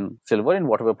gold and silver in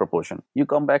whatever proportion. You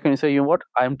come back and you say, what?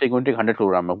 I'm going to take 100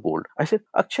 kilograms of gold. I said,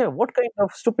 Akshay, what kind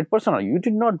of stupid person are you? You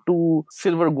did not do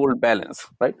silver gold balance,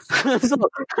 right? So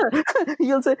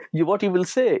you'll say, what you will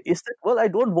say is that, well, I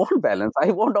don't want balance.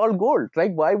 I want all gold.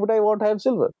 Like, why would I want to have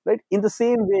silver, right? In the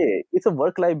same way, it's a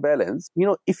work-life balance.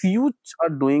 If you are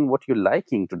doing what you're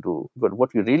liking to do, but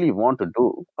what you really want to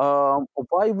do,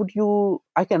 why would you?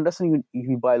 I can understand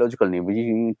you biological need.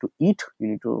 You need to eat, you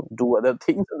need to do other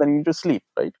things, and then you need to sleep,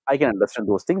 right? I can understand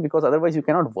those things because otherwise you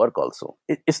cannot work also.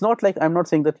 It's not like I'm not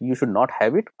saying that you should not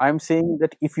have it. I'm saying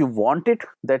that if you want it,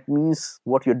 that means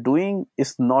what you're doing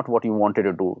is not what you wanted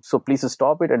to do. So please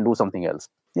stop it and do something else.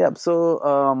 Yeah. So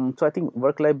I think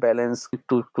work-life balance,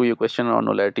 to your question on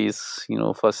Knowlarity is,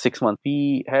 for 6 months,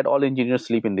 we had all engineers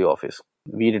sleep in the office.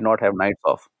 We did not have nights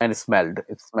off, and it smelled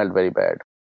very bad.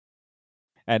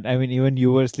 And I mean, even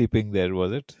you were sleeping there,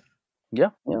 was it? Yeah.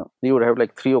 We would have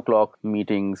like 3:00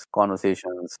 meetings,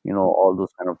 conversations, all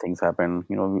those kind of things happen.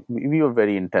 We were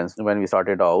very intense. When we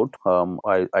started out,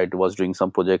 I was doing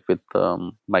some project with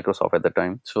Microsoft at the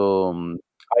time. So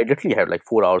I literally had like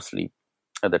 4 hours sleep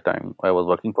at the time. I was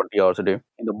working 20 hours a day.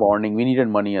 In the morning, we needed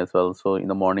money as well. So in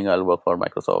the morning, I'll work for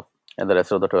Microsoft. And the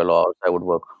rest of the 12 hours, I would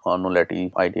work on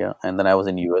Knowlarity idea. And then I was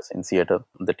in US, in Seattle.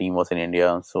 The team was in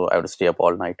India. So I would stay up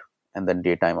all night. And then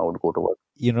daytime, I would go to work.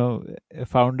 A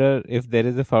founder, if there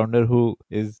is a founder who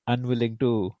is unwilling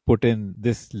to put in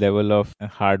this level of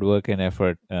hard work and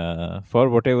effort for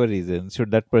whatever reason,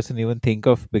 should that person even think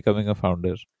of becoming a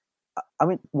founder? I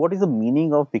mean, what is the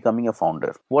meaning of becoming a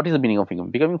founder? What is the meaning of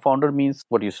becoming a founder? Means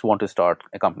what you want to start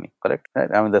a company, correct? Right?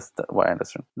 I mean, that's what I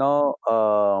understand. Now,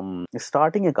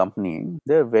 starting a company,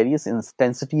 there are various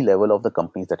intensity level of the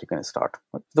companies that you can start.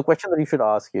 Right? The question that you should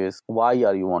ask is, why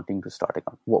are you wanting to start a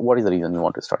company? What is the reason you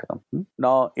want to start a company?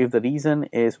 Now, if the reason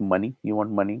is money, you want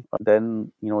money,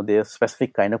 then there are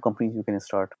specific kind of companies you can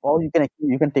start, or you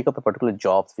can take up a particular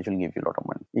jobs which will give you a lot of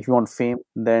money. If you want fame,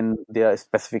 then there are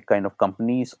specific kind of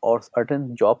companies or certain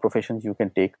job professions you can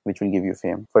take which will give you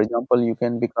fame. For example, you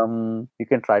can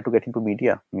try to get into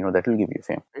media, that will give you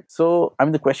fame. Right? So, I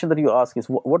mean, the question that you ask is,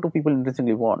 what do people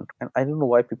intrinsically want? And I don't know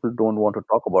why people don't want to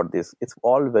talk about this. It's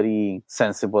all very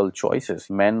sensible choices.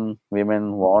 Men,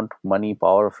 women want money,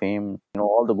 power, fame,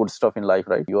 all the good stuff in life,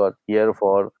 right? You are here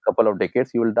for a couple of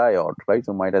decades, you will die out, right?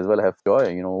 So might as well have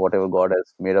joy, whatever God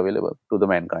has made available to the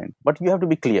mankind. But you have to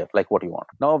be clear, like what you want.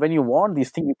 Now, when you want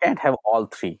these things, you can't have all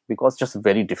three because it's just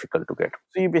very difficult to get. get.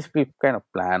 So you basically kind of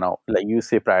plan out, like you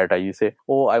say prioritize, you say,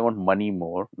 oh, I want money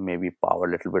more, maybe power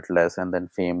a little bit less, and then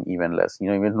fame even less.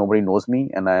 Even if nobody knows me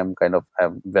and I'm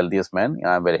wealthiest man,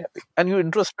 I'm very happy. And you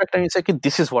introspect and you say, okay,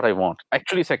 this is what I want.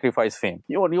 Actually sacrifice fame.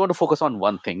 You want to focus on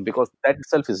one thing, because that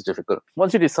itself is difficult.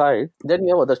 Once you decide, then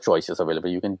you have other choices available.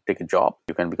 You can take a job,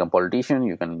 you can become politician,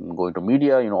 you can go into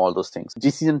media, all those things.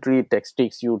 Decision tree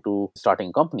takes you to starting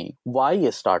a company. Why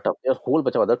a startup? There are a whole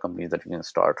bunch of other companies that you can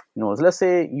start. Let's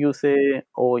say you say,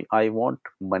 oh, I want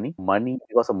money,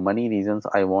 because of money reasons,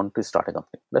 I want to start a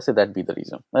company. Let's say that be the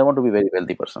reason. I want to be a very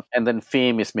wealthy person. And then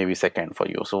fame is maybe second for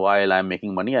you. So while I'm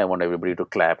making money, I want everybody to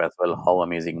clap as well, how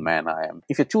amazing man I am.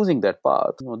 If you're choosing that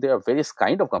path, there are various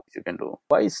kind of companies you can do.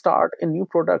 Why start a new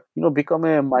product? Become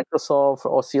a Microsoft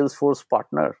or Salesforce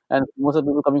partner. And most of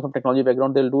the people coming from technology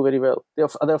background, they'll do very well. There are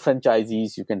other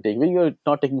franchisees you can take where you're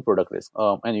not taking product risk,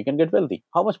 and you can get wealthy.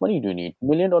 How much money do you need? $1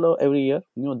 million every year?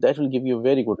 That will give you a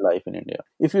very good life in India.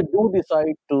 If you do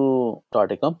decide to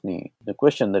start a company, the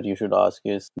question that you should ask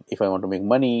is, if I want to make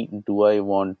money, do I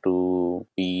want to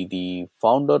be the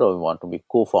founder or want to be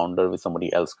co-founder with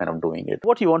somebody else kind of doing it?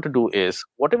 What you want to do is,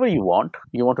 whatever you want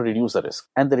to reduce the risk.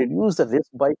 And reduce the risk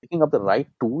by picking up the right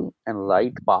tool and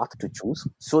right path to choose,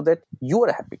 so that you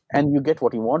are happy and you get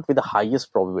what you want with the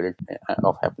highest probability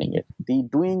of happening it.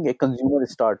 Doing a consumer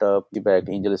startup, the backed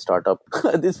angel startup,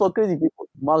 this is for crazy people.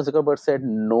 Mark Zuckerberg said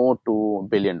no to $1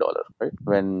 billion, right?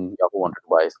 When Yahoo wanted to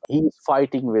buy. He's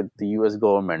fighting with the US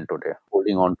government today,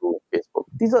 holding on to Facebook.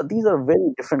 These are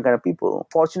very different kind of people.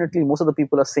 Fortunately, most of the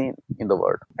people are sane in the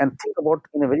world and think about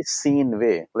in a very sane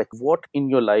way. Like, what in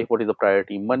your life, what is the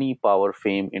priority? Money, power,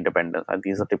 fame, independence. And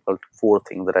these are typical 4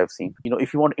 things that I've seen.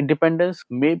 If you want independence,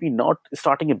 maybe not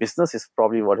starting a business is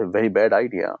probably a very bad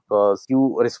idea, because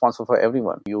you are responsible for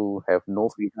everyone. You have no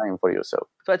free time for yourself.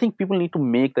 So I think people need to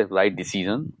make the right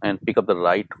decision and pick up the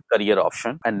right career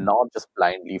option and not just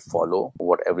blindly follow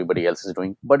what everybody else is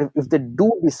doing. But if they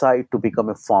do decide to become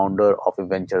a founder of a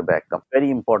venture-backed company, very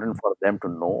important for them to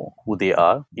know who they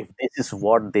are. If this is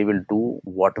what they will do,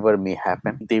 whatever may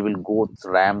happen, they will go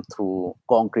ram through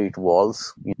concrete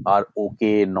walls, are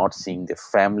okay not seeing their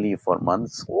family for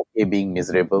months, okay being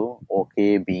miserable,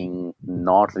 okay being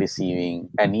not receiving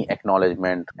any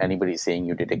acknowledgement, anybody saying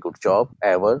you did a good job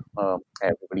ever,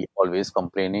 everybody always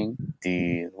complaining,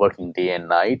 the working day and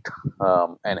night,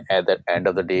 and at the end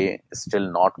of the day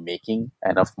still not making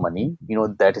enough money.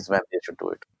 That is when they should do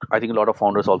it. I think a lot of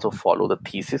founders also follow the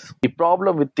thesis. The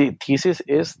problem with the thesis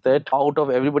is that out of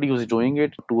everybody who's doing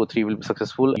it, 2 or 3 will be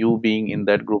successful. You being in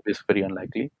that group is very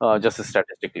unlikely, just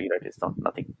statistically, right? It's not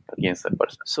nothing against that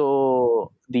person.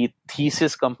 So the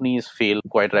thesis companies fail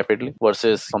quite rapidly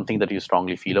versus something that you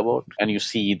strongly feel about, and you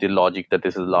see the logic that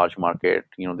this is a large market,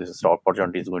 this is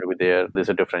opportunity is going to be there, there's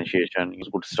a differentiation, it's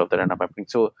good stuff that end up happening.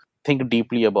 So think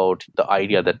deeply about the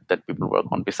idea that people work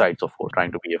on, besides of course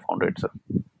trying to be a founder itself.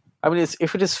 I mean,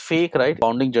 if it is fake, right,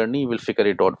 founding journey, will figure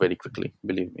it out very quickly,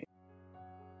 believe me.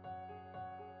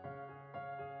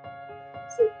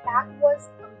 So that was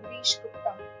Ambarish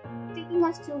Gupta, taking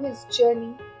us through his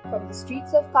journey from the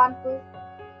streets of Kanpur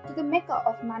to the mecca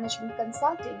of management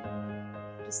consulting,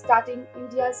 to starting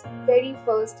India's very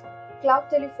first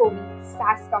cloud telephony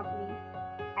SaaS company,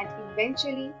 and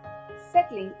eventually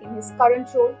settling in his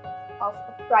current role of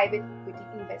a private equity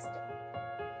investor.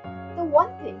 The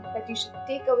one thing that you should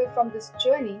take away from this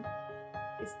journey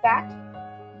is that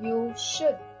you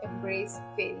should embrace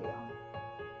failure,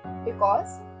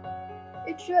 because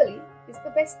it really is the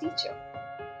best teacher.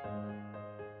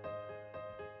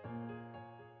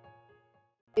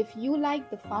 If you like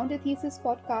the Founder Thesis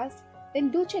podcast, then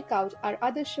do check out our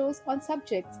other shows on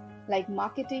subjects like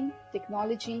marketing,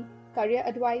 technology, career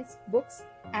advice, books,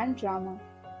 and drama.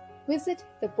 Visit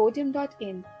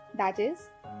thepodium.in, that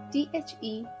is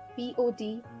thepodium.in,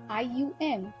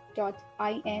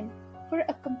 for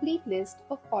a complete list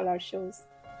of all our shows.